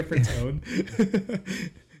with like a different tone.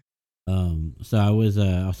 So I was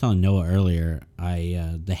telling Noah earlier,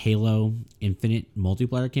 the Halo Infinite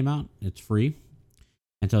multiplayer came out. It's free,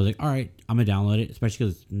 and so I was like, all right, I'm gonna download it, especially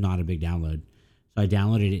because it's not a big download. So I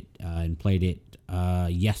downloaded it and played it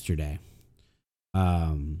yesterday.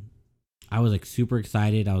 I was like super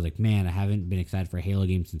excited. I was like, man, I haven't been excited for a Halo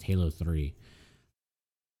game since Halo 3.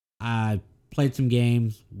 I played some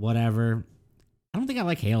games, whatever. I don't think I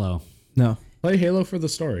like Halo. No. Play Halo for the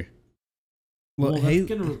story. Well, that's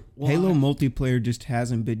Halo I- multiplayer just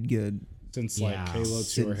hasn't been good Since Yeah. like Halo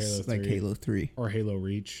 2 or Halo 3. since like Halo 3. Or Halo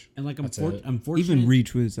Reach. and like That's it. I'm fortunate. Even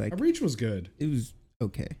Reach was like Reach was good. it was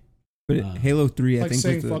okay, but Halo Halo 3 I Like think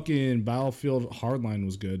saying was the, fucking Battlefield Hardline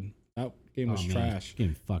was good. That game was man, trash.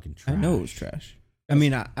 Getting fucking trash. I know it was trash. I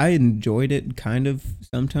mean, I enjoyed it kind of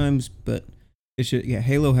sometimes, but it's just, yeah,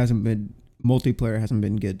 Halo hasn't been multiplayer hasn't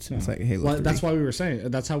been good since No. like Halo. Well, 3. that's why we were saying.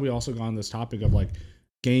 That's how we also got on this topic of like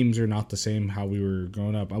games are not the same how we were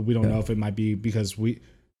growing up. We don't Yeah. know if it might be because we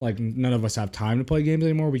like none of us have time to play games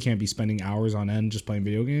anymore. We can't be spending hours on end just playing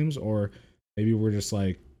video games, or maybe we're just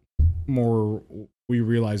like more. We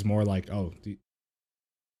realize more like the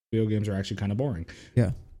video games are actually kind of boring.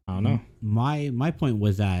 Yeah. I don't know. My point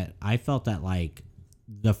was that I felt that like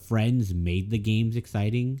the friends made the games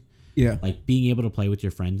exciting. Yeah, Like being able to play with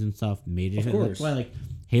your friends and stuff made it. Of course. That's why like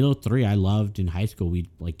Halo 3 I loved in high school. We'd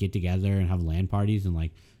like get together and have LAN parties and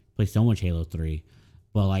like play so much Halo 3.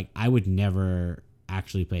 But like I would never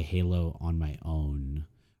actually play Halo on my own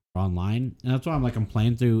or online. And that's why I'm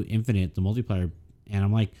playing through Infinite, the multiplayer, and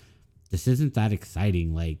I'm like, this isn't that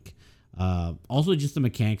exciting. Like also just the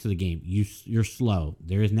mechanics of the game. You're slow.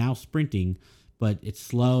 There is now sprinting, but it's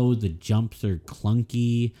slow. The jumps are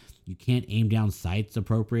clunky. You can't aim down sights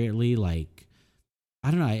appropriately. Like,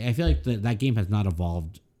 I don't know. I feel like that game has not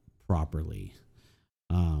evolved properly.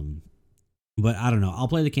 But I don't know. I'll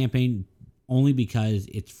play the campaign only because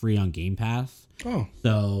it's free on Game Pass. Oh,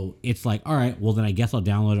 So it's like, all right, well then I guess I'll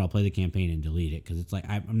download it. I'll play the campaign and delete it because it's like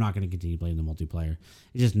I'm not going to continue playing the multiplayer.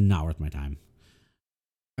 It's just not worth my time.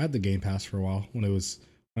 I had the Game Pass for a while when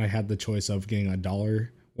I had the choice of getting $1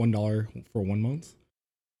 for 1 month.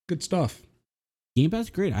 Good stuff. Game Pass is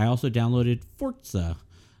great. I also downloaded Forza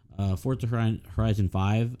Horizon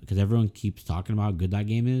 5 because everyone keeps talking about how good that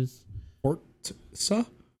game is. Forza?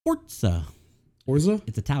 Forza.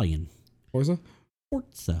 It's Italian. Forza?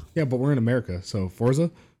 Forza. Yeah, but we're in America, so Forza?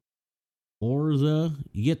 Forza.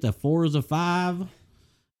 You get the Forza 5.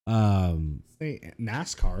 Say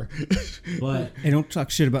NASCAR. But hey, don't talk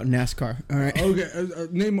shit about NASCAR. All right, Okay,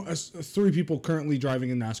 name 3 people currently driving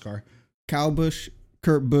in NASCAR. Kyle Busch,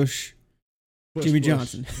 Kurt Busch, Jimmy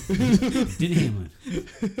Johnson. Denny Hamlin.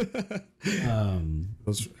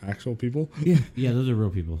 Those actual people? Yeah, those are real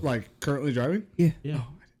people. Like currently driving? Yeah, Yeah.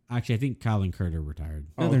 Actually, I think Kyle and Kurt are retired.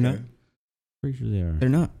 No, they're not. Pretty sure they are. They're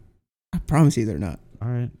not. I promise you, they're not. All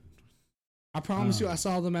right. I promise you, I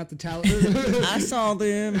saw them at the I saw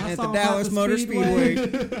them at the Dallas Motor Speedway.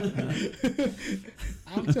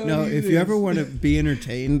 I'm telling No, you if you ever want to be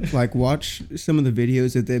entertained, like watch some of the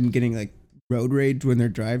videos of them getting like road rage when they're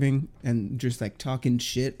driving and just like talking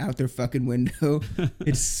shit out their fucking window.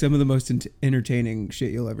 It's some of the most entertaining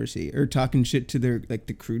shit you'll ever see. Or talking shit to their like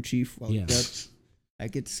the crew chief while Yeah. that's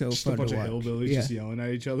like it's so just fun a bunch to of watch. hillbillies Yeah. just yelling at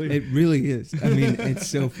each other. It really is. I mean,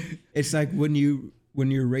 it's like when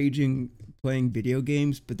you're raging playing video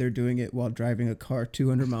games, but they're doing it while driving a car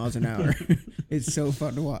 200 miles an hour. It's so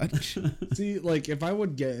fun to watch. See, like if I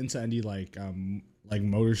would get into any like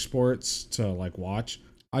motorsports to like watch,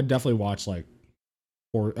 I'd definitely watch like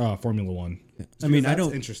Formula One. I mean, That's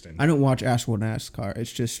interesting. I don't watch actual NASCAR.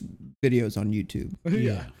 It's just videos on YouTube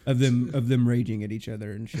Yeah. of them raging at each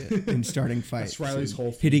other and shit and starting fights. That's Riley's and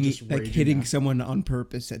whole thing, just raging hitting at- someone on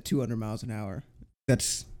purpose at 200 miles an hour.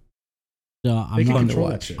 That's So They can I'm control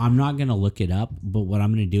not, that shit. I'm not gonna look it up, but what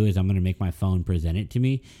I'm gonna do is I'm gonna make my phone present it to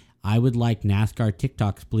me. I would like NASCAR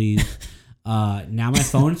TikToks, please. Now my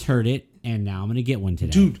phone's heard it, and now I'm gonna get one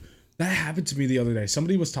today. Dude, that happened to me the other day.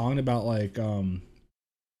 Somebody was talking about like a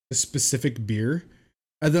specific beer.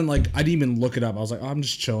 And then like I didn't even look it up. I was like, oh, I'm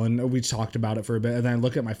just chilling. We talked about it for a bit. And then I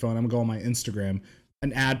look at my phone, I'm going on my Instagram.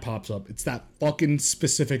 An ad pops up. It's that fucking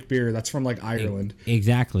specific beer that's from like Ireland.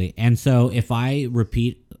 Exactly. And so if I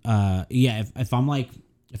repeat, if I'm like,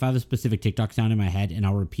 if I have a specific TikTok sound in my head and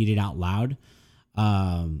I'll repeat it out loud,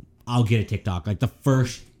 I'll get a TikTok. Like the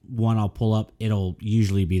first one I'll pull up, it'll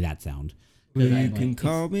usually be that sound. well, you Like, can it's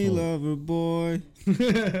call me full- lover boy.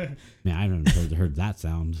 Man, I haven't heard that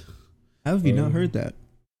sound. How have you not heard that?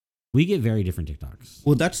 We get very different TikToks.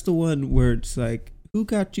 Well, that's the one where it's like, who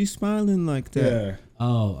got you smiling like that? Yeah.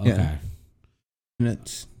 Oh, okay. Yeah. And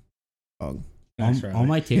it's dog. Nice, all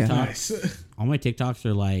my Yeah. TikToks, Nice. all my TikToks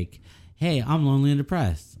are like, "Hey, I'm lonely and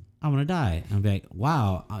depressed. I'm gonna die." And I'll be like,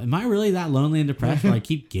 "Wow, am I really that lonely and depressed where I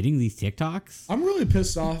keep getting these TikToks?" I'm really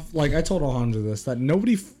pissed off. Like I told Alejandro this, that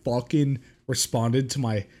nobody fucking responded to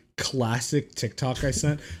my classic TikTok I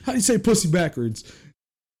sent. How do you say pussy backwards?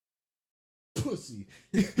 Pussy.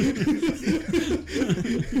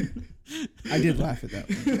 I did laugh at that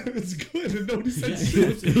one. It's good. And nobody Yeah, said it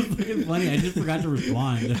was shit. fucking funny. I just forgot to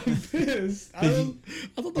respond. I'm pissed. I thought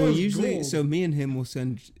that Well, was usually, gold. so me and him will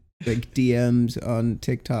send like DMs on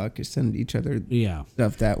TikTok, send each other Yeah.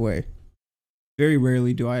 stuff that way. Very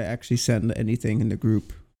rarely do I actually send anything in the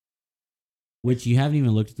group. Which you haven't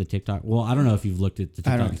even looked at the TikTok. Well, I don't know if you've looked at the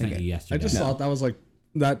I TikTok don't I sent think you I yesterday. just thought that was like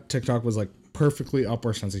that TikTok was like perfectly up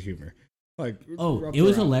our sense of humor. Like Oh, up it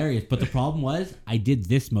was around. hilarious. But the problem was, I did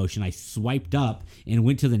this motion. I swiped up and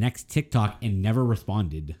went to the next TikTok and never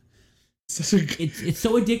responded. Such a good- It's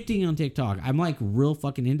so addicting on TikTok. I'm like real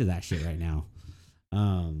fucking into that shit right now.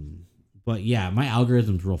 But yeah, my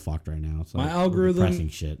algorithm's real fucked right now. It's My like algorithm- depressing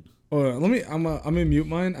shit. Let me. I'm gonna mute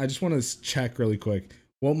mine. I just want to check really quick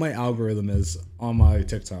what my algorithm is on my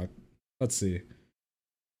TikTok. Let's see.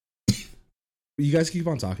 You guys keep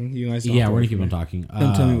on talking. You guys. don't Yeah, have to we're gonna wait keep for on me. talking.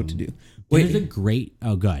 Don't tell me what to do. There's a Wait, great.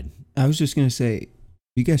 Oh, good. I was just gonna say,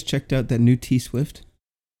 you guys checked out that new T Swift?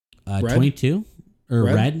 Red? 22 or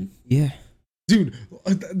Red? red? Yeah. Dude,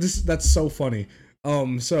 that's so funny.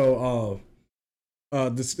 When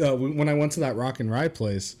I went to that Rock and Ride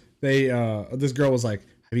place, this girl was like,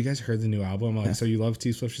 "Have you guys heard the new album?" I'm like, "So you love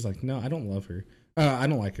T Swift?" She's like, "No, I don't love her. I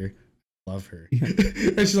don't like her. I love her." Yeah.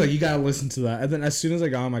 And she's like, "You gotta listen to that." And then as soon as I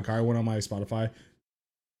got in my car, I went on my Spotify.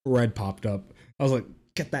 Red popped up. I was like,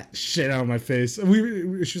 "Get that shit out of my face." She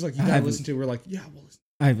was like, "You gotta haven't- listen to it." We're like, "Yeah, we'll listen."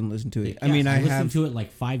 I haven't listened to it. I Yeah, mean, I listened have. to it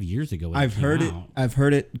like 5 years ago. when I've came heard it. out. I've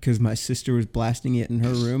heard it because my sister was blasting it in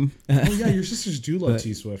her room. Oh yeah, your sisters do love But-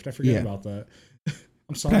 T Swift. I forget yeah. about that. I'm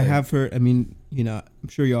But sorry. I have heard. I mean, I'm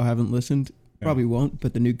sure y'all haven't listened. Yeah. Probably won't.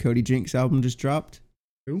 But the new Cody Jinks album just dropped.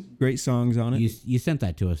 Who? Great songs on it. You sent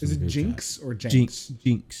that to us. Is in the it group chat. Jinx or Jenks?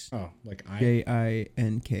 Jinx. Oh, like I.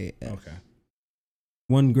 Jinks. Okay.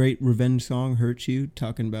 One great revenge song, "Hurt You,"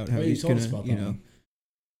 talking about how Oh, you he's told us gonna, about you that know, one.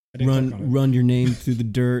 I didn't click on it. run your name through the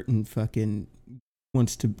dirt and fucking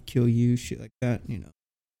wants to kill you, shit like that.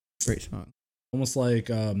 Great song. Almost like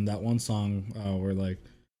that one song where like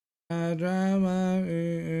I drive my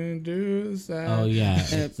into the side. Oh yeah,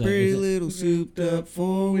 That it's, pretty is it- little souped up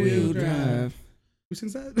 4-wheel drive. Who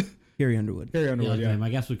sings that? Carrie Underwood. Carrie yeah, Underwood. Yeah. my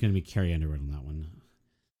guess was going to be Carrie Underwood on that one.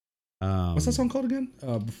 What's that song called again?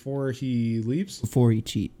 Before he leaves, Before he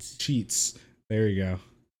cheats. cheats. There you go. It's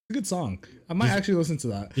a good song. I might Just- actually listen to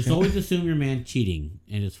that. Just always assume your man cheating,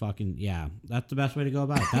 and it's fucking that's the best way to go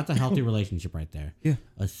about it. That's a healthy relationship right there. Yeah.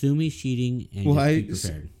 Assume he's cheating and Well, just be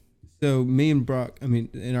prepared. So me and Brock, I mean,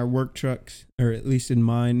 in our work trucks, or at least in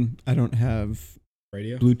mine, I don't have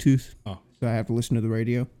Radio. Bluetooth. Oh. so I have to listen to the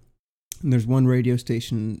radio. And there's one radio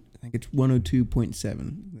station, I think it's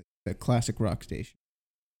 102.7, the classic rock station.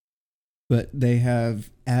 But they have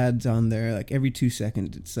ads on there like every 2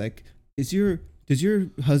 seconds. It's like, does your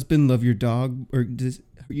husband love your dog, or does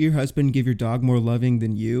your husband give your dog more loving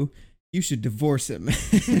than you? You should divorce him.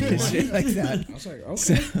 Shit like that. I was like, okay.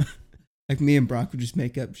 So, like me and Brock would just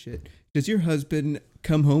make up shit. Does your husband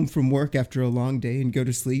come home from work after a long day and go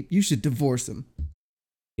to sleep? You should divorce him.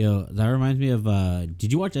 Yo, that reminds me of.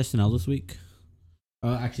 Did you watch SNL this week?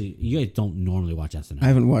 Actually, you guys don't normally watch SNL. I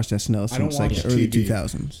haven't watched SNL since like watch the early TV.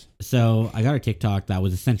 2000s. So I got a TikTok that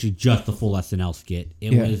was essentially just the full SNL skit.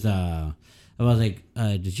 It Yeah. was I was like,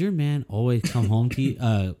 does your man always come home to you?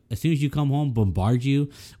 As soon as you come home, bombard you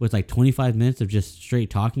with like 25 minutes of just straight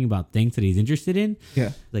talking about things that he's interested in?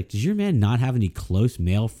 Yeah. Like, does your man not have any close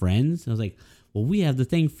male friends? I was like, well, we have the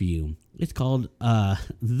thing for you. It's called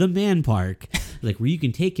the Man Park, like where you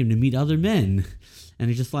can take him to meet other men. And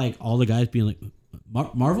it's just like all the guys being like,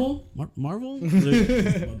 Marvel? Marvel?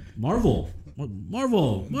 Marvel.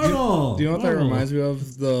 Marvel. Do you know what that Marvel. reminds me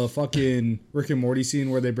of? The fucking Rick and Morty scene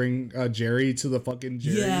where they bring Jerry to the fucking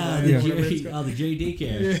Jerry. Yeah, land, the whatever Jerry, it's called. the Jerry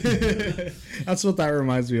daycare. That's what that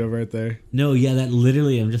reminds me of right there. No, yeah, that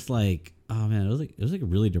literally, I'm just like, oh man, it was like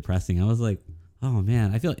really depressing. I was like, oh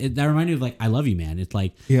man, I feel that reminded me of like, I love you, man. It's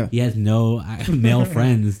like, Yeah. he has no male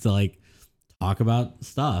friends to like talk about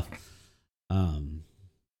stuff.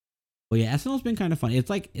 Well, yeah, SNL's been kind of fun. It's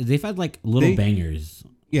like they've had like little bangers.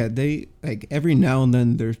 Yeah, they like every now and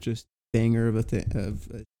then there's just banger of a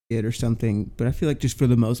skit or something, but I feel like just for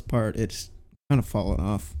the most part it's kind of fallen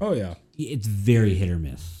off. Oh yeah. It's very hit or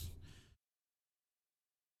miss.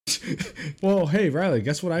 Well, hey Riley,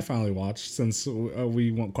 guess what I finally watched since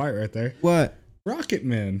we went quiet right there? What? Rocket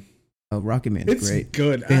Man. Oh, Rocket Man is It's great.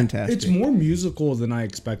 good. Fantastic. It's more musical than I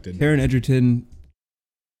expected. Taron Egerton,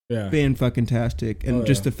 Yeah. fan-fucking-tastic, and Oh,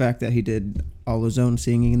 just yeah. the fact that he did all his own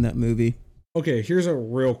singing in that movie. Okay, here's a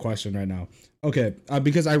real question right now. Okay,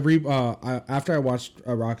 because after I watched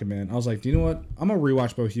Rocket Man, I was like, do you know what? I'm gonna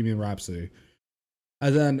rewatch Bohemian Rhapsody,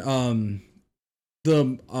 and then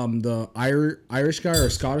the Irish guy or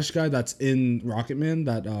Scottish guy that's in Rocket Man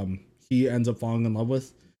that he ends up falling in love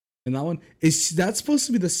with in that one, is that supposed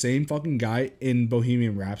to be the same fucking guy in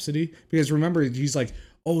Bohemian Rhapsody? Because remember, he's like,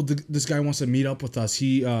 oh, this guy wants to meet up with us.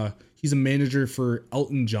 He's a manager for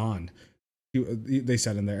Elton John. They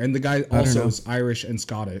said in there, and the guy also is Irish and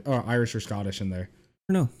Scottish, or Irish or Scottish in there.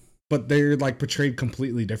 I don't know. But they're like portrayed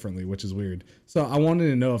completely differently, which is weird. So I wanted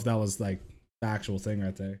to know if that was like the actual thing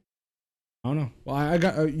right there. I don't know. Well, I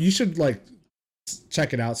got you should like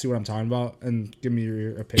check it out, see what I'm talking about, and give me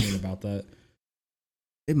your opinion about that.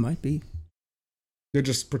 It might be. They're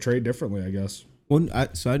just portrayed differently, I guess.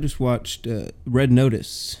 So I just watched Red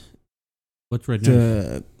Notice. What's Red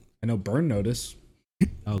Notice? The I know Burn Notice.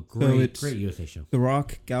 Oh, great, it's- great USA show. The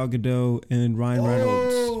Rock, Gal Gadot, and Ryan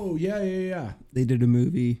Reynolds. Oh, yeah. They did a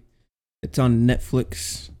movie. It's on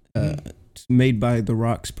Netflix. It's made by The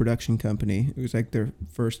Rock's production company. It was like their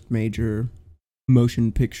first major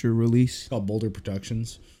motion picture release. It's called Boulder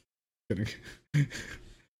Productions. Kidding.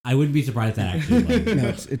 I wouldn't be surprised if that actually was.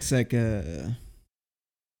 No, it's like a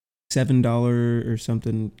 $7 or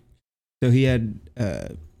something. So he had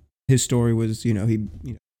his story was, he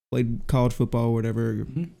played college football or whatever,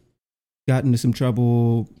 got into some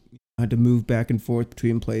trouble, had to move back and forth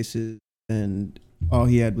between places, and all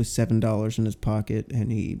he had was $7 in his pocket,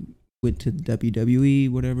 and he went to the WWE,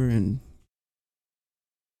 whatever, and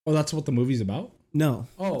Oh, that's what the movie's about? no,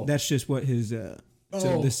 Oh. that's just what his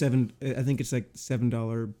so I think it's like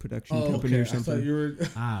 $7 production company or I thought something. you were.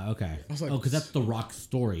 Okay. I was like, Because that's the Rock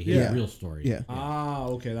story. His Yeah. real story. Yeah.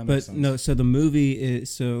 okay, that makes But sense. no, so the movie is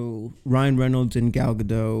so Ryan Reynolds and Gal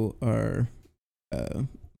Gadot are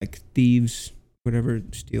like thieves, whatever,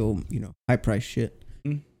 steal high price shit.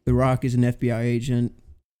 Mm. The Rock is an FBI agent.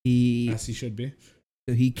 As he should be.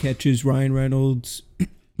 So he catches Ryan Reynolds,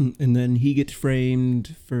 and then he gets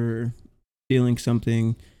framed for stealing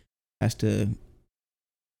something. Has to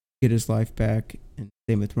get his life back, and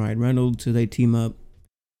same with Ryan Reynolds. So they team up.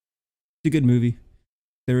 It's a good movie.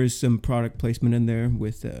 There is some product placement in there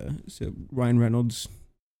with so Ryan Reynolds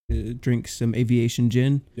drinks some aviation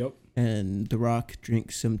gin, Yep. and The Rock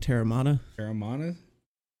drinks some Terramana. Terramana?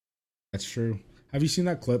 That's true. Have you seen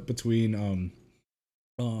that clip between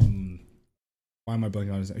why am I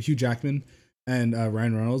blanking on his name? Hugh Jackman and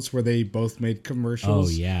Ryan Reynolds, where they both made Oh,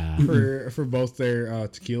 commercials yeah. for both their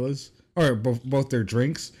tequilas or both their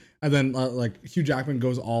drinks, and then like Hugh Jackman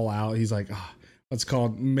goes all out. He's like, what's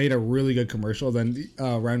called, made a really good commercial. Then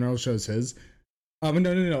Ryan Reynolds shows his,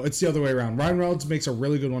 No. It's the other way around. Ryan Reynolds makes a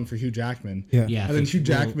really good one for Hugh Jackman. Yeah. Yeah. And then Hugh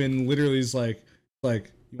Jackman literally is like, you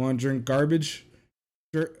want to drink garbage?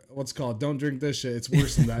 What's it called? Don't drink this shit. It's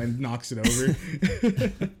worse than that, and knocks it over.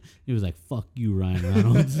 He was like, "Fuck you, Ryan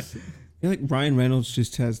Reynolds." I feel like Ryan Reynolds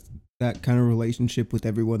just has that kind of relationship with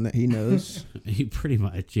everyone that he knows. He pretty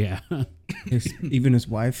much, yeah. Even his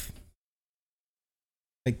wife.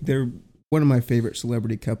 Like, they're one of my favorite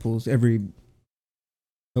celebrity couples.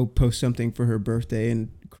 He'll post something for her birthday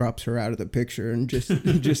and crops her out of the picture, and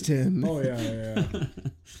just him. Oh yeah.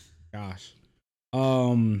 Gosh.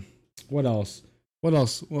 What else? What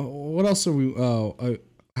else are we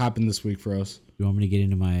happened this week for us? You want me to get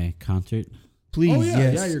into my concert? Please, Oh, yeah,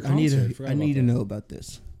 yes. yeah, your I need concert. I need to know about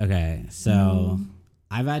this. Okay, so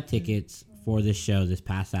I've had tickets for this show this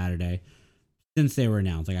past Saturday since they were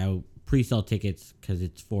announced. Like, I pre-sell tickets because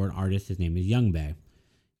it's for an artist. His name is Young Bae.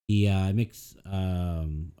 He makes a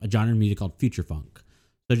genre of music called future funk.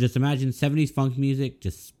 So just imagine 70s funk music,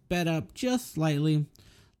 just sped up just slightly,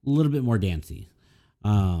 a little bit more dancey,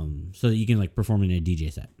 so that you can like perform in a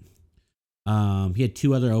DJ set. He had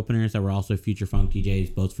two other openers that were also future funk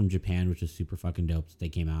DJs, both from Japan, which is super fucking dope. They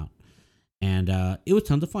came out, and it was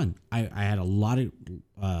tons of fun. I had a lot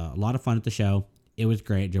of fun at the show. It was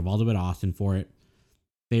great. Drove all the way to Austin for it.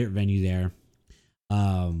 Favorite venue there.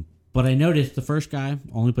 But I noticed the first guy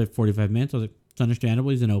only played 45 minutes. I was like, it's understandable.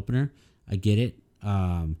 He's an opener. I get it.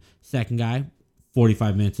 Second guy,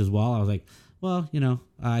 45 minutes as well. I was like, well,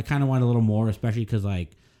 I kind of want a little more, especially because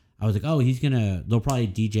like I was like, oh, they'll probably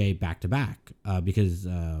DJ back to back because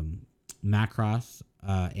Macross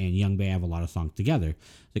and Young Bae have a lot of songs together.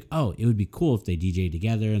 It's like, oh, it would be cool if they DJ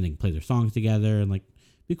together and they can play their songs together and like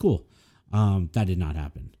be cool. That did not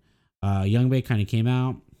happen. Young Bae kind of came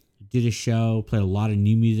out, did a show, played a lot of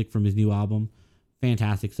new music from his new album.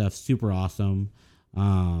 Fantastic stuff, super awesome.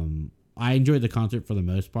 I enjoyed the concert for the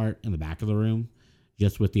most part in the back of the room,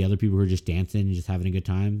 just with the other people who were just dancing and just having a good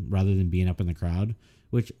time rather than being up in the crowd,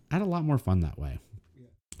 which I had a lot more fun that way. Yeah.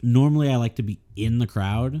 Normally I like to be in the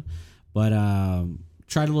crowd, but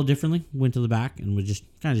tried a little differently, went to the back and was just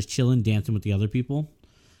kind of just chilling, dancing with the other people.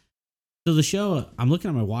 So the show, I'm looking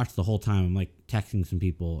at my watch the whole time. I'm like texting some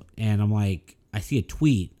people and I'm like, I see a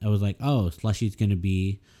tweet. I was like, oh, Slushy's going to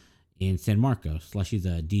be in San Marcos. Slushy's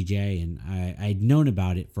a DJ, and I'd known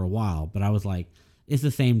about it for a while, but I was like, it's the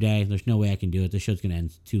same day. There's no way I can do it. The show's going to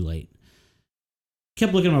end too late.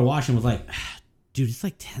 Kept looking at my watch and was like, dude, it's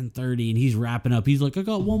like 10:30 and he's wrapping up. He's like, I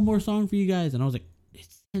got one more song for you guys. And I was like,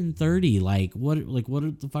 it's 10:30. What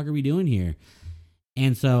the fuck are we doing here?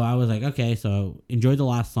 And so I was like, okay, so enjoyed the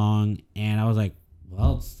last song. And I was like,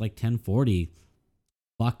 well, it's like 10:40.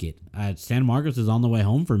 Fuck it. San Marcos is on the way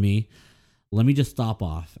home for me. Let me just stop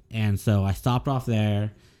off. And so I stopped off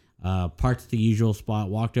there, parked at the usual spot,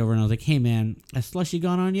 walked over, and I was like, hey, man, has Slushy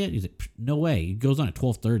gone on yet? He's like, no way. It goes on at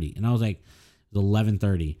 12:30. And I was like, it was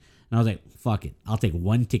 11:30. And I was like, fuck it. I'll take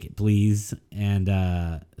one ticket, please. And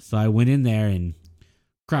so I went in there, and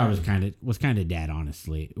crowd was kind of dead,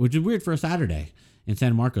 honestly, which is weird for a Saturday in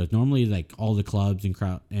San Marcos. Normally, like, all the clubs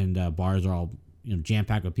and bars are all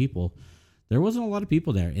jam-packed with people. There wasn't a lot of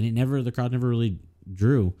people there, and the crowd never really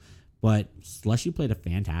drew. But Slushy played a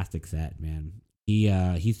fantastic set, man.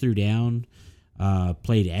 He threw down,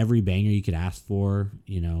 played every banger you could ask for.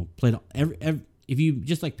 Played every if you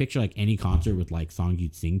just like picture like any concert with like songs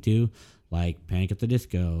you'd sing to, like Panic at the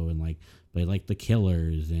Disco, and like played like the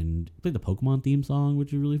Killers, and played the Pokemon theme song,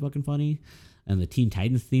 which is really fucking funny, and the Teen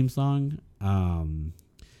Titans theme song.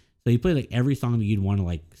 So he played like every song that you'd want to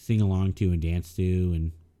like sing along to and dance to,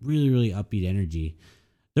 and really, really upbeat energy.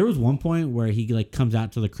 There was one point where he like comes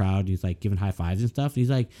out to the crowd and he's like giving high fives and stuff. And he's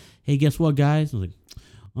like, hey, guess what, guys? I was like,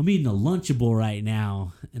 I'm eating a Lunchable right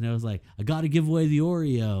now. And I was like, I got to give away the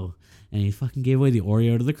Oreo. And he fucking gave away the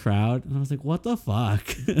Oreo to the crowd. And I was like, what the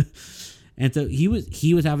fuck? And so he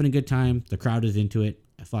was having a good time. The crowd was into it.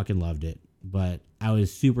 I fucking loved it. But I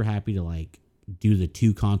was super happy to like do the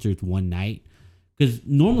 2 concerts one night, because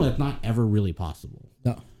normally it's not ever really possible.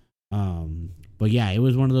 No. But yeah, it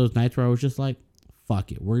was one of those nights where I was just like,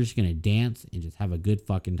 fuck it, we're just gonna dance and just have a good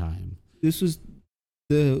fucking time. This was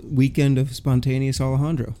the weekend of Spontaneous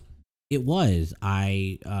Alejandro. It was.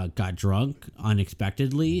 I got drunk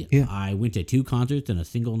unexpectedly. Yeah. I went to 2 concerts in a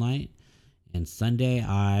single night, and Sunday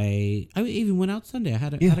I even went out Sunday. I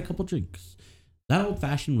had a couple drinks. That old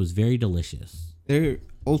fashioned was very delicious. Their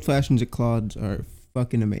old fashions at Claude's are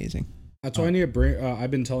fucking amazing. That's why I need to bring. I've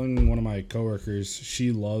been telling one of my coworkers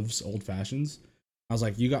she loves old fashions. I was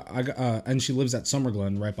like, and she lives at Summer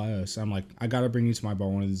Glen right by us. I'm like, I gotta bring you to my bar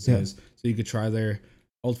one of these days so you could try their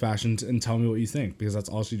old fashions and tell me what you think, because that's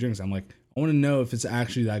all she drinks. I'm like, I want to know if it's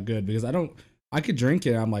actually that good, because I don't I could drink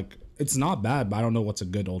it. I'm like, it's not bad, but I don't know what's a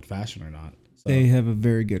good old fashioned or not. So, They have a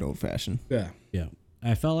very good old fashioned. yeah. Yeah.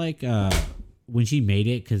 I felt like when she made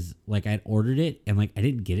it, because like I'd ordered it and like I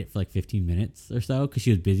didn't get it for like 15 minutes or so because she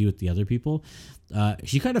was busy with the other people.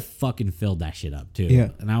 She kind of fucking filled that shit up too. Yeah.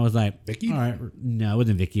 And I was like, Vicky? all right. No, it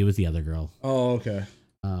wasn't Vicky. It was the other girl. Oh, okay.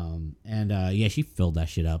 Yeah, she filled that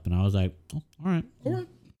shit up. And I was like, oh, all right. All right.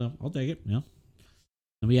 So I'll take it. Yeah.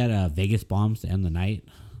 And we had Vegas bombs to end the night.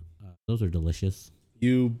 Those are delicious.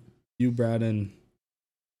 You, Brad, and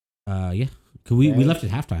Yeah. Cause we left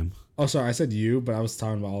at halftime. oh, sorry, I said you, but I was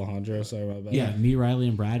talking about Alejandro. Sorry about that. Yeah, me, Riley,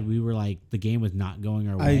 and Brad. We were like, the game was not going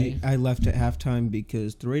our way. I left at halftime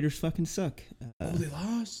because the Raiders fucking suck. Oh, they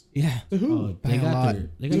lost. Yeah. To who? Oh, By a lot.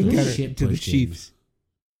 they got We their got it shit to the pushed in. Chiefs.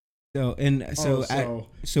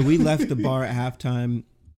 So we left the bar at halftime,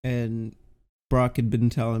 and Brock had been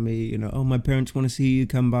telling me, oh, my parents want to see you,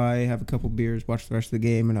 come by, have a couple beers, watch the rest of the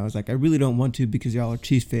game. And I was like, I really don't want to because y'all are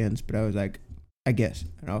Chiefs fans. But I was like, I guess,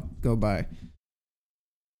 and I'll go by.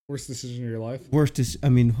 Worst decision of your life.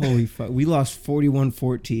 Holy fuck. We lost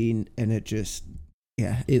 41-14, and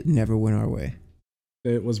it never went our way.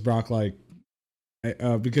 It was Brock like,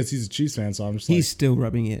 because he's a Chiefs fan, so I'm just He's still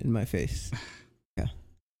rubbing it in my face.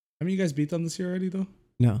 Haven't you guys beat them this year already though?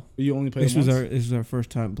 No. You only played This them was once? our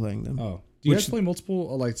first time playing them. Oh. Do you Which- guys play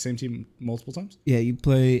multiple, like same team multiple times? Yeah, you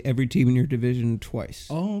play every team in your division twice.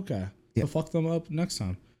 Oh, okay. Yeah. So fuck them up next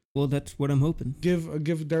time. Well, that's what I'm hoping. Give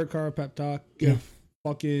Derek Carr a pep talk. Yeah.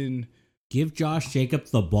 Give Josh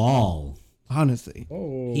Jacobs the ball. Honestly.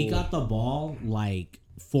 Oh. He got the ball like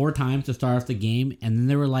 4 times to start off the game, and then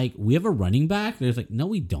they were like, we have a running back? There's like, no,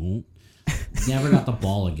 we don't. Never got the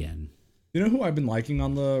ball again. You know who I've been liking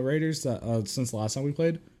on the Raiders that since the last time we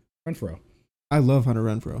played? Renfro. I love Hunter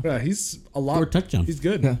Renfro. Yeah, he's a lot. 4 touchdowns. He's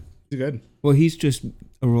good. Yeah. He's good. Well, he's just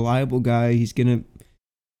a reliable guy. He's going to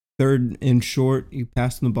third and short. You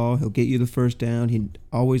pass him the ball. He'll get you the first down. He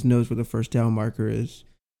always knows where the first down marker is.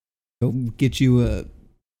 He'll get you a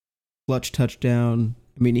clutch touchdown.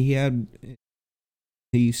 I mean,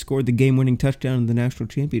 he scored the game-winning touchdown in the national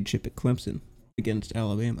championship at Clemson against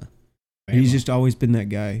Alabama. He's just always been that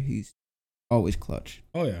guy. He's always clutch.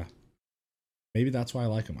 Oh yeah. Maybe that's why I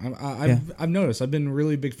like him. Yeah. I've noticed. I've been a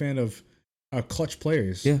really big fan of clutch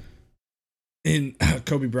players. Yeah. In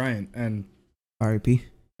Kobe Bryant and R.I.P.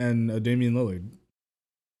 Damian Lillard,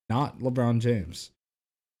 not LeBron James.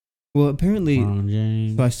 Well, apparently, LeBron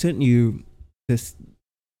James. so I sent you this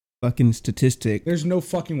fucking statistic. There's no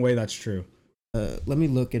fucking way that's true. Let me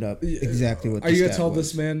look it up exactly what. Are the you gonna stat tell was.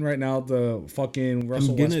 this man right now the fucking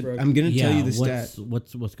Russell Westbrook? I'm gonna tell you the stat.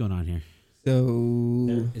 What's going on here?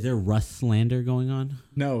 So Is there Russ slander going on?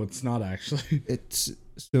 No, it's not actually. it's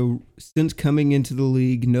since coming into the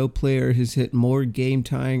league, no player has hit more game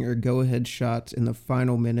tying or go ahead shots in the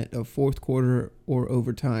final minute of fourth quarter or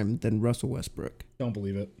overtime than Russell Westbrook. Don't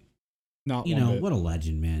believe it. Not You one know, bit. what a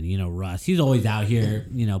legend, man. You know, Russ, he's always out here,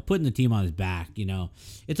 putting the team on his back.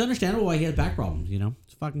 It's understandable why he has back problems,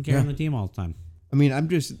 Just fucking carrying the team all the time. I mean,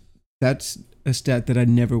 that's a stat that I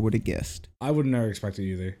never would have guessed. I would never expect it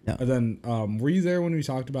either. No. And then, were you there when we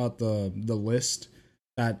talked about the list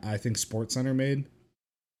that I think SportsCenter made?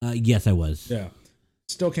 Yes, I was. Yeah.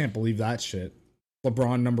 Still can't believe that shit.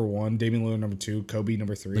 LeBron number 1, Damian Lillard number 2, Kobe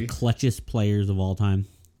number 3. The clutchest players of all time.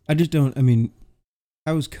 I just don't. I mean,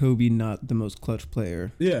 how is Kobe not the most clutch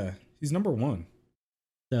player? Yeah, he's number 1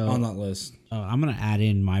 So on that list. I'm gonna add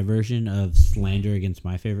in my version of slander against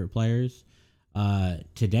my favorite players.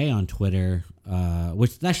 Today on Twitter,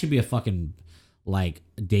 which that should be a fucking like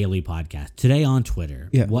daily podcast. Today on Twitter,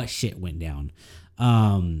 Yeah. what shit went down?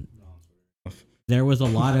 There was a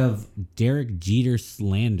lot of Derek Jeter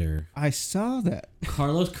slander. I saw that.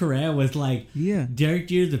 Carlos Correa was like, Yeah. Derek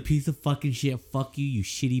Jeter's a piece of fucking shit. Fuck you, you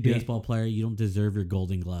shitty Yeah. baseball player. You don't deserve your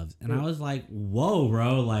Golden Gloves. And I was like, whoa,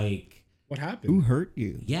 bro, like, What happened? Who hurt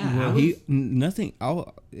you? Yeah, Well, I was- nothing.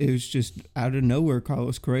 It was just out of nowhere.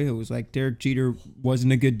 Carlos Correa was like, Derek Jeter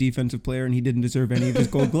wasn't a good defensive player, and he didn't deserve any of his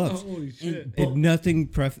Gold Gloves. Holy shit. And- Nothing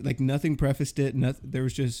prefaced it. Nothing. There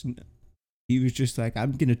was just. He was just like,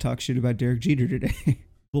 I'm gonna talk shit about Derek Jeter today.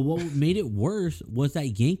 But what made it worse was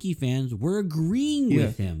that Yankee fans were agreeing Yeah.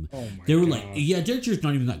 with him. Oh my They were God. like, yeah, Derek Jeter's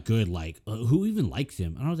not even that good. Like, who even likes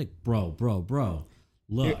him? And I was like, bro,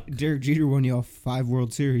 look. Derek Jeter won y'all 5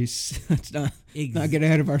 World Series. Let's not get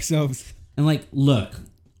ahead of ourselves. And like, look,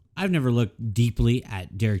 I've never looked deeply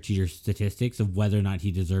at Derek Jeter's statistics of whether or not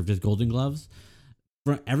he deserved his Golden Gloves.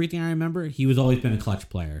 From everything I remember, he was always been a clutch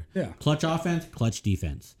player. Yeah. Clutch offense, clutch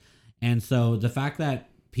defense. And so the fact that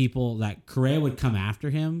Correa would come after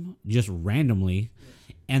him just randomly,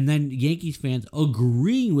 and then Yankees fans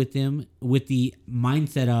agreeing with him with the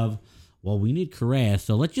mindset of, well, we need Correa,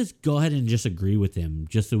 so let's just go ahead and just agree with him,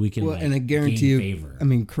 just so we can. Well, like, and I guarantee gain you, favor. I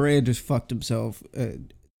mean, Correa just fucked himself. The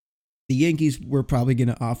Yankees were probably going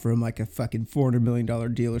to offer him like a fucking $400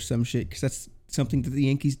 million deal or some shit because that's something that the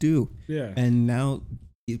Yankees do. Yeah. And now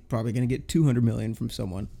he's probably going to get $200 million from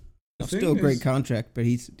someone. Still a great contract, but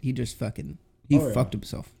he just fucking fucked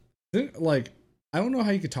himself. Like, I don't know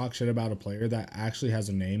how you could talk shit about a player that actually has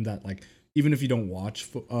a name that, like, even if you don't watch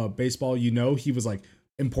baseball, you know he was like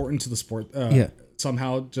important to the sport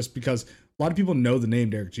somehow, just because a lot of people know the name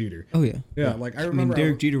Derek Jeter. Oh yeah. Yeah, like I remember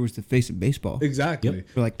Derek Jeter was the face of baseball. Exactly.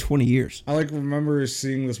 For like 20 years. I like remember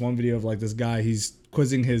seeing this one video of like this guy, he's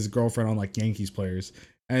quizzing his girlfriend on like Yankees players.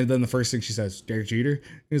 And then the first thing she says, Derek Jeter.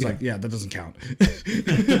 He's like, yeah, that doesn't count.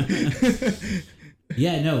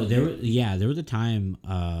 Yeah, no, there was a time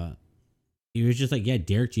he was just like, yeah,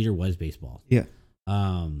 Derek Jeter was baseball. Yeah.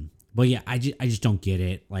 But yeah, I just don't get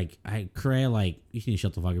it. Like, Correa, like, you can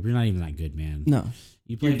shut the fuck up. You're not even that good, man. No.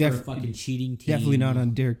 You play for a fucking cheating team. Definitely not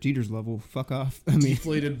on Derek Jeter's level. Fuck off. I mean,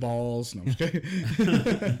 deflated balls. No, I'm kidding.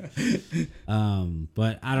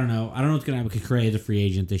 But I don't know. I don't know what's gonna happen because Correa is a free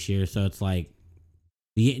agent this year, so it's like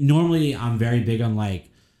normally I'm very big on like,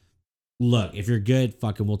 look, if you're good,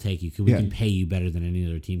 fucking we'll take you because we can pay you better than any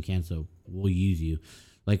other team can, so we'll use you.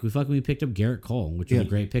 Like we picked up Garrett Cole, which was a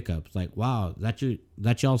great pickup. It's like, wow, that's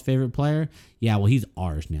y'all's favorite player? Yeah, well, he's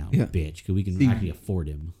ours now, bitch, because we can actually afford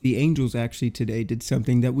him. The Angels actually today did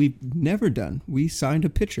something that we've never done. We signed a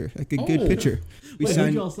pitcher, like a good pitcher. Who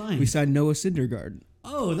y'all sign? We signed Noah Syndergaard.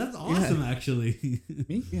 Oh, that's awesome, actually.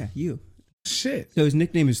 Me? Yeah, you. Shit. So his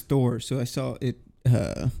nickname is Thor. So I saw it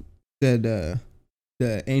said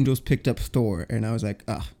the Angels picked up Thor, and I was like,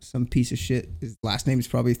 some piece of shit. His last name is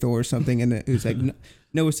probably Thor or something, and it was like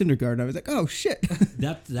Noah Syndergaard. And I was like, oh shit,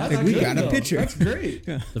 that's like, we got a pitcher. That's great.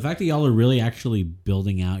 Yeah. The fact that y'all are really actually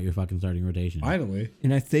building out your fucking starting rotation. Finally.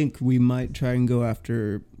 And I think we might try and go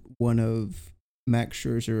after one of Max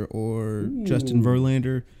Scherzer or Justin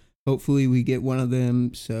Verlander. Hopefully we get one of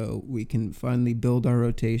them so we can finally build our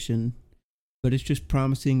rotation. But it's just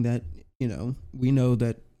promising that, we know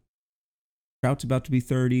that Trout's about to be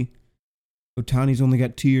 30. Ohtani's only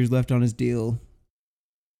got 2 years left on his deal.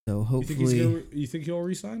 So hopefully... You think he'll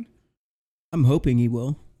resign? I'm hoping he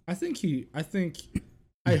will. I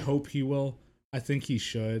hope he will. I think he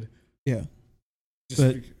should. Yeah.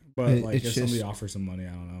 But like if somebody offers some money,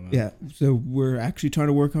 I don't know, man. Yeah. So we're actually trying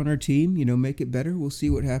to work on our team, make it better. We'll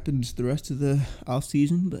see what happens the rest of the off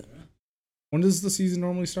season. But when does the season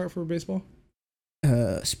normally start for baseball?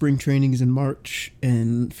 Spring training is in March,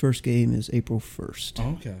 and first game is April 1st.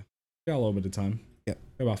 Oh, okay. Got a little bit of time. Yeah.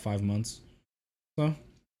 About 5 months. So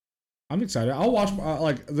I'm excited. I'll watch,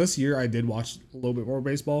 like this year I did watch a little bit more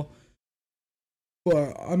baseball.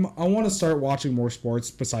 But I want to start watching more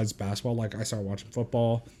sports besides basketball. Like I started watching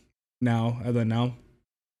football now.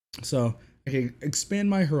 So I can expand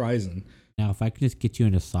my horizon. Now, if I could just get you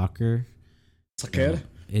into soccer,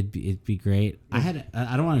 it'd be great. I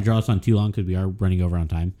don't want to draw this on too long because we are running over on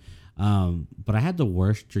time. But I had the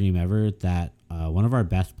worst dream ever that one of our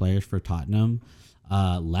best players for Tottenham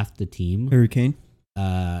left the team. Harry Kane?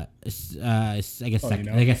 I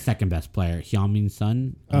guess second best player, Heung-min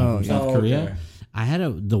Son from South Korea. Okay. I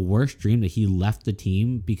had the worst dream that he left the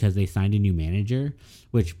team because they signed a new manager,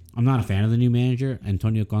 which I'm not a fan of the new manager,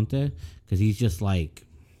 Antonio Conte, because he's just like,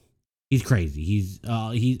 he's crazy. He's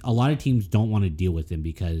a lot of teams don't want to deal with him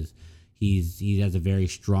because he has a very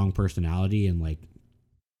strong personality and like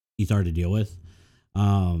he's hard to deal with.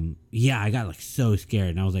 I got like so scared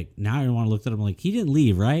and I was like, now I want to look at him like he didn't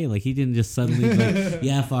leave, right? Like he didn't just suddenly like,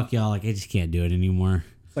 yeah, fuck y'all. Like I just can't do it anymore.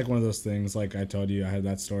 It's like one of those things. Like I told you, I had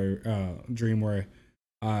that dream where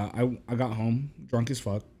I got home drunk as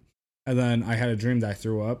fuck, and then I had a dream that I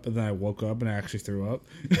threw up, and then I woke up and I actually threw up.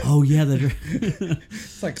 Oh yeah,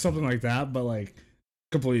 it's like something like that, but like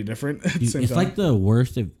completely different. At the same time. Like the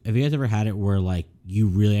worst. Have you guys ever had it where like you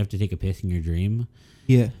really have to take a piss in your dream?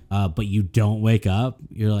 Yeah. But you don't wake up.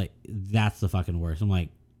 You're like, that's the fucking worst. I'm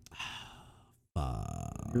like,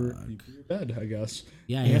 fuck. You're bed, I guess.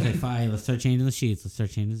 Yeah, you're like, fine, let's start changing the sheets. Let's start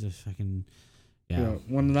changing this fucking. Yeah.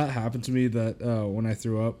 When that happened to me, that when I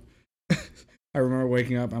threw up, I remember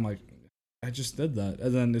waking up. I'm like, I just did that,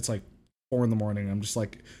 and then it's like 4 a.m. I'm just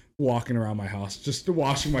like walking around my house, just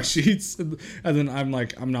washing my sheets, and then I'm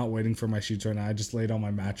like, I'm not waiting for my sheets right now. I just laid on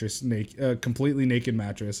my mattress, completely naked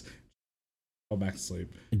mattress. Go back to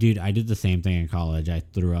sleep. Dude, I did the same thing in college. I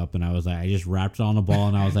threw up and I was like, I just wrapped it on a ball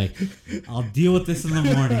and I was like, I'll deal with this in the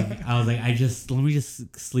morning. I was like, let me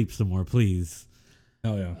just sleep some more, please.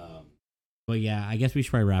 Hell yeah. But yeah, I guess we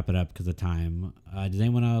should probably wrap it up because of time. Does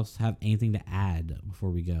anyone else have anything to add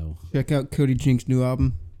before we go? Check out Cody Jink's new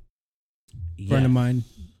album. Friend of mine.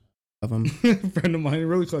 Of him. Friend of mine, a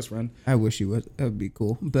really close friend. I wish he was. That would be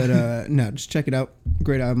cool. But no, just check it out.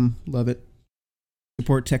 Great album. Love it.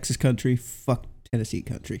 Support Texas country. Fuck Tennessee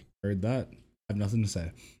country. Heard that. I have nothing to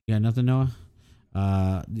say. Yeah, nothing, Noah.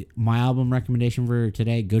 My album recommendation for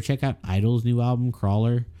today: go check out Idol's new album,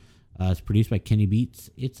 Crawler. It's produced by Kenny Beats.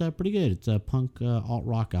 It's pretty good. It's a punk alt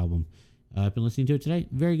rock album. I've been listening to it today.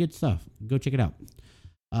 Very good stuff. Go check it out.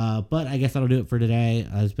 But I guess that'll do it for today.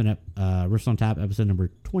 It's been Riffs on Tap episode number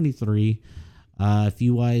 23. If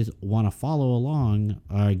you guys want to follow along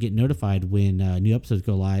or get notified when new episodes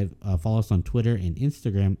go live, follow us on Twitter and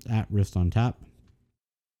Instagram at Riffs on Tap.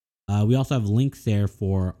 We also have links there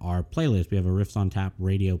for our playlist. We have a Riffs on Tap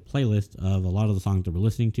radio playlist of a lot of the songs that we're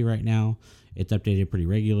listening to right now. It's updated pretty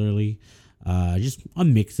regularly. Just a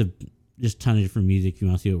mix of just a ton of different music. If you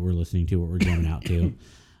want to see what we're listening to, what we're jamming out to.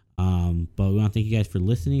 But we want to thank you guys for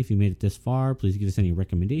listening. If you made it this far, please give us any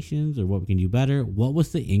recommendations or what we can do better. What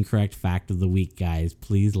was the incorrect fact of the week, guys?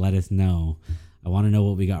 Please let us know. I want to know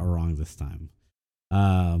what we got wrong this time.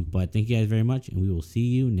 But thank you guys very much, and we will see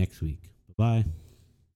you next week. Bye-bye.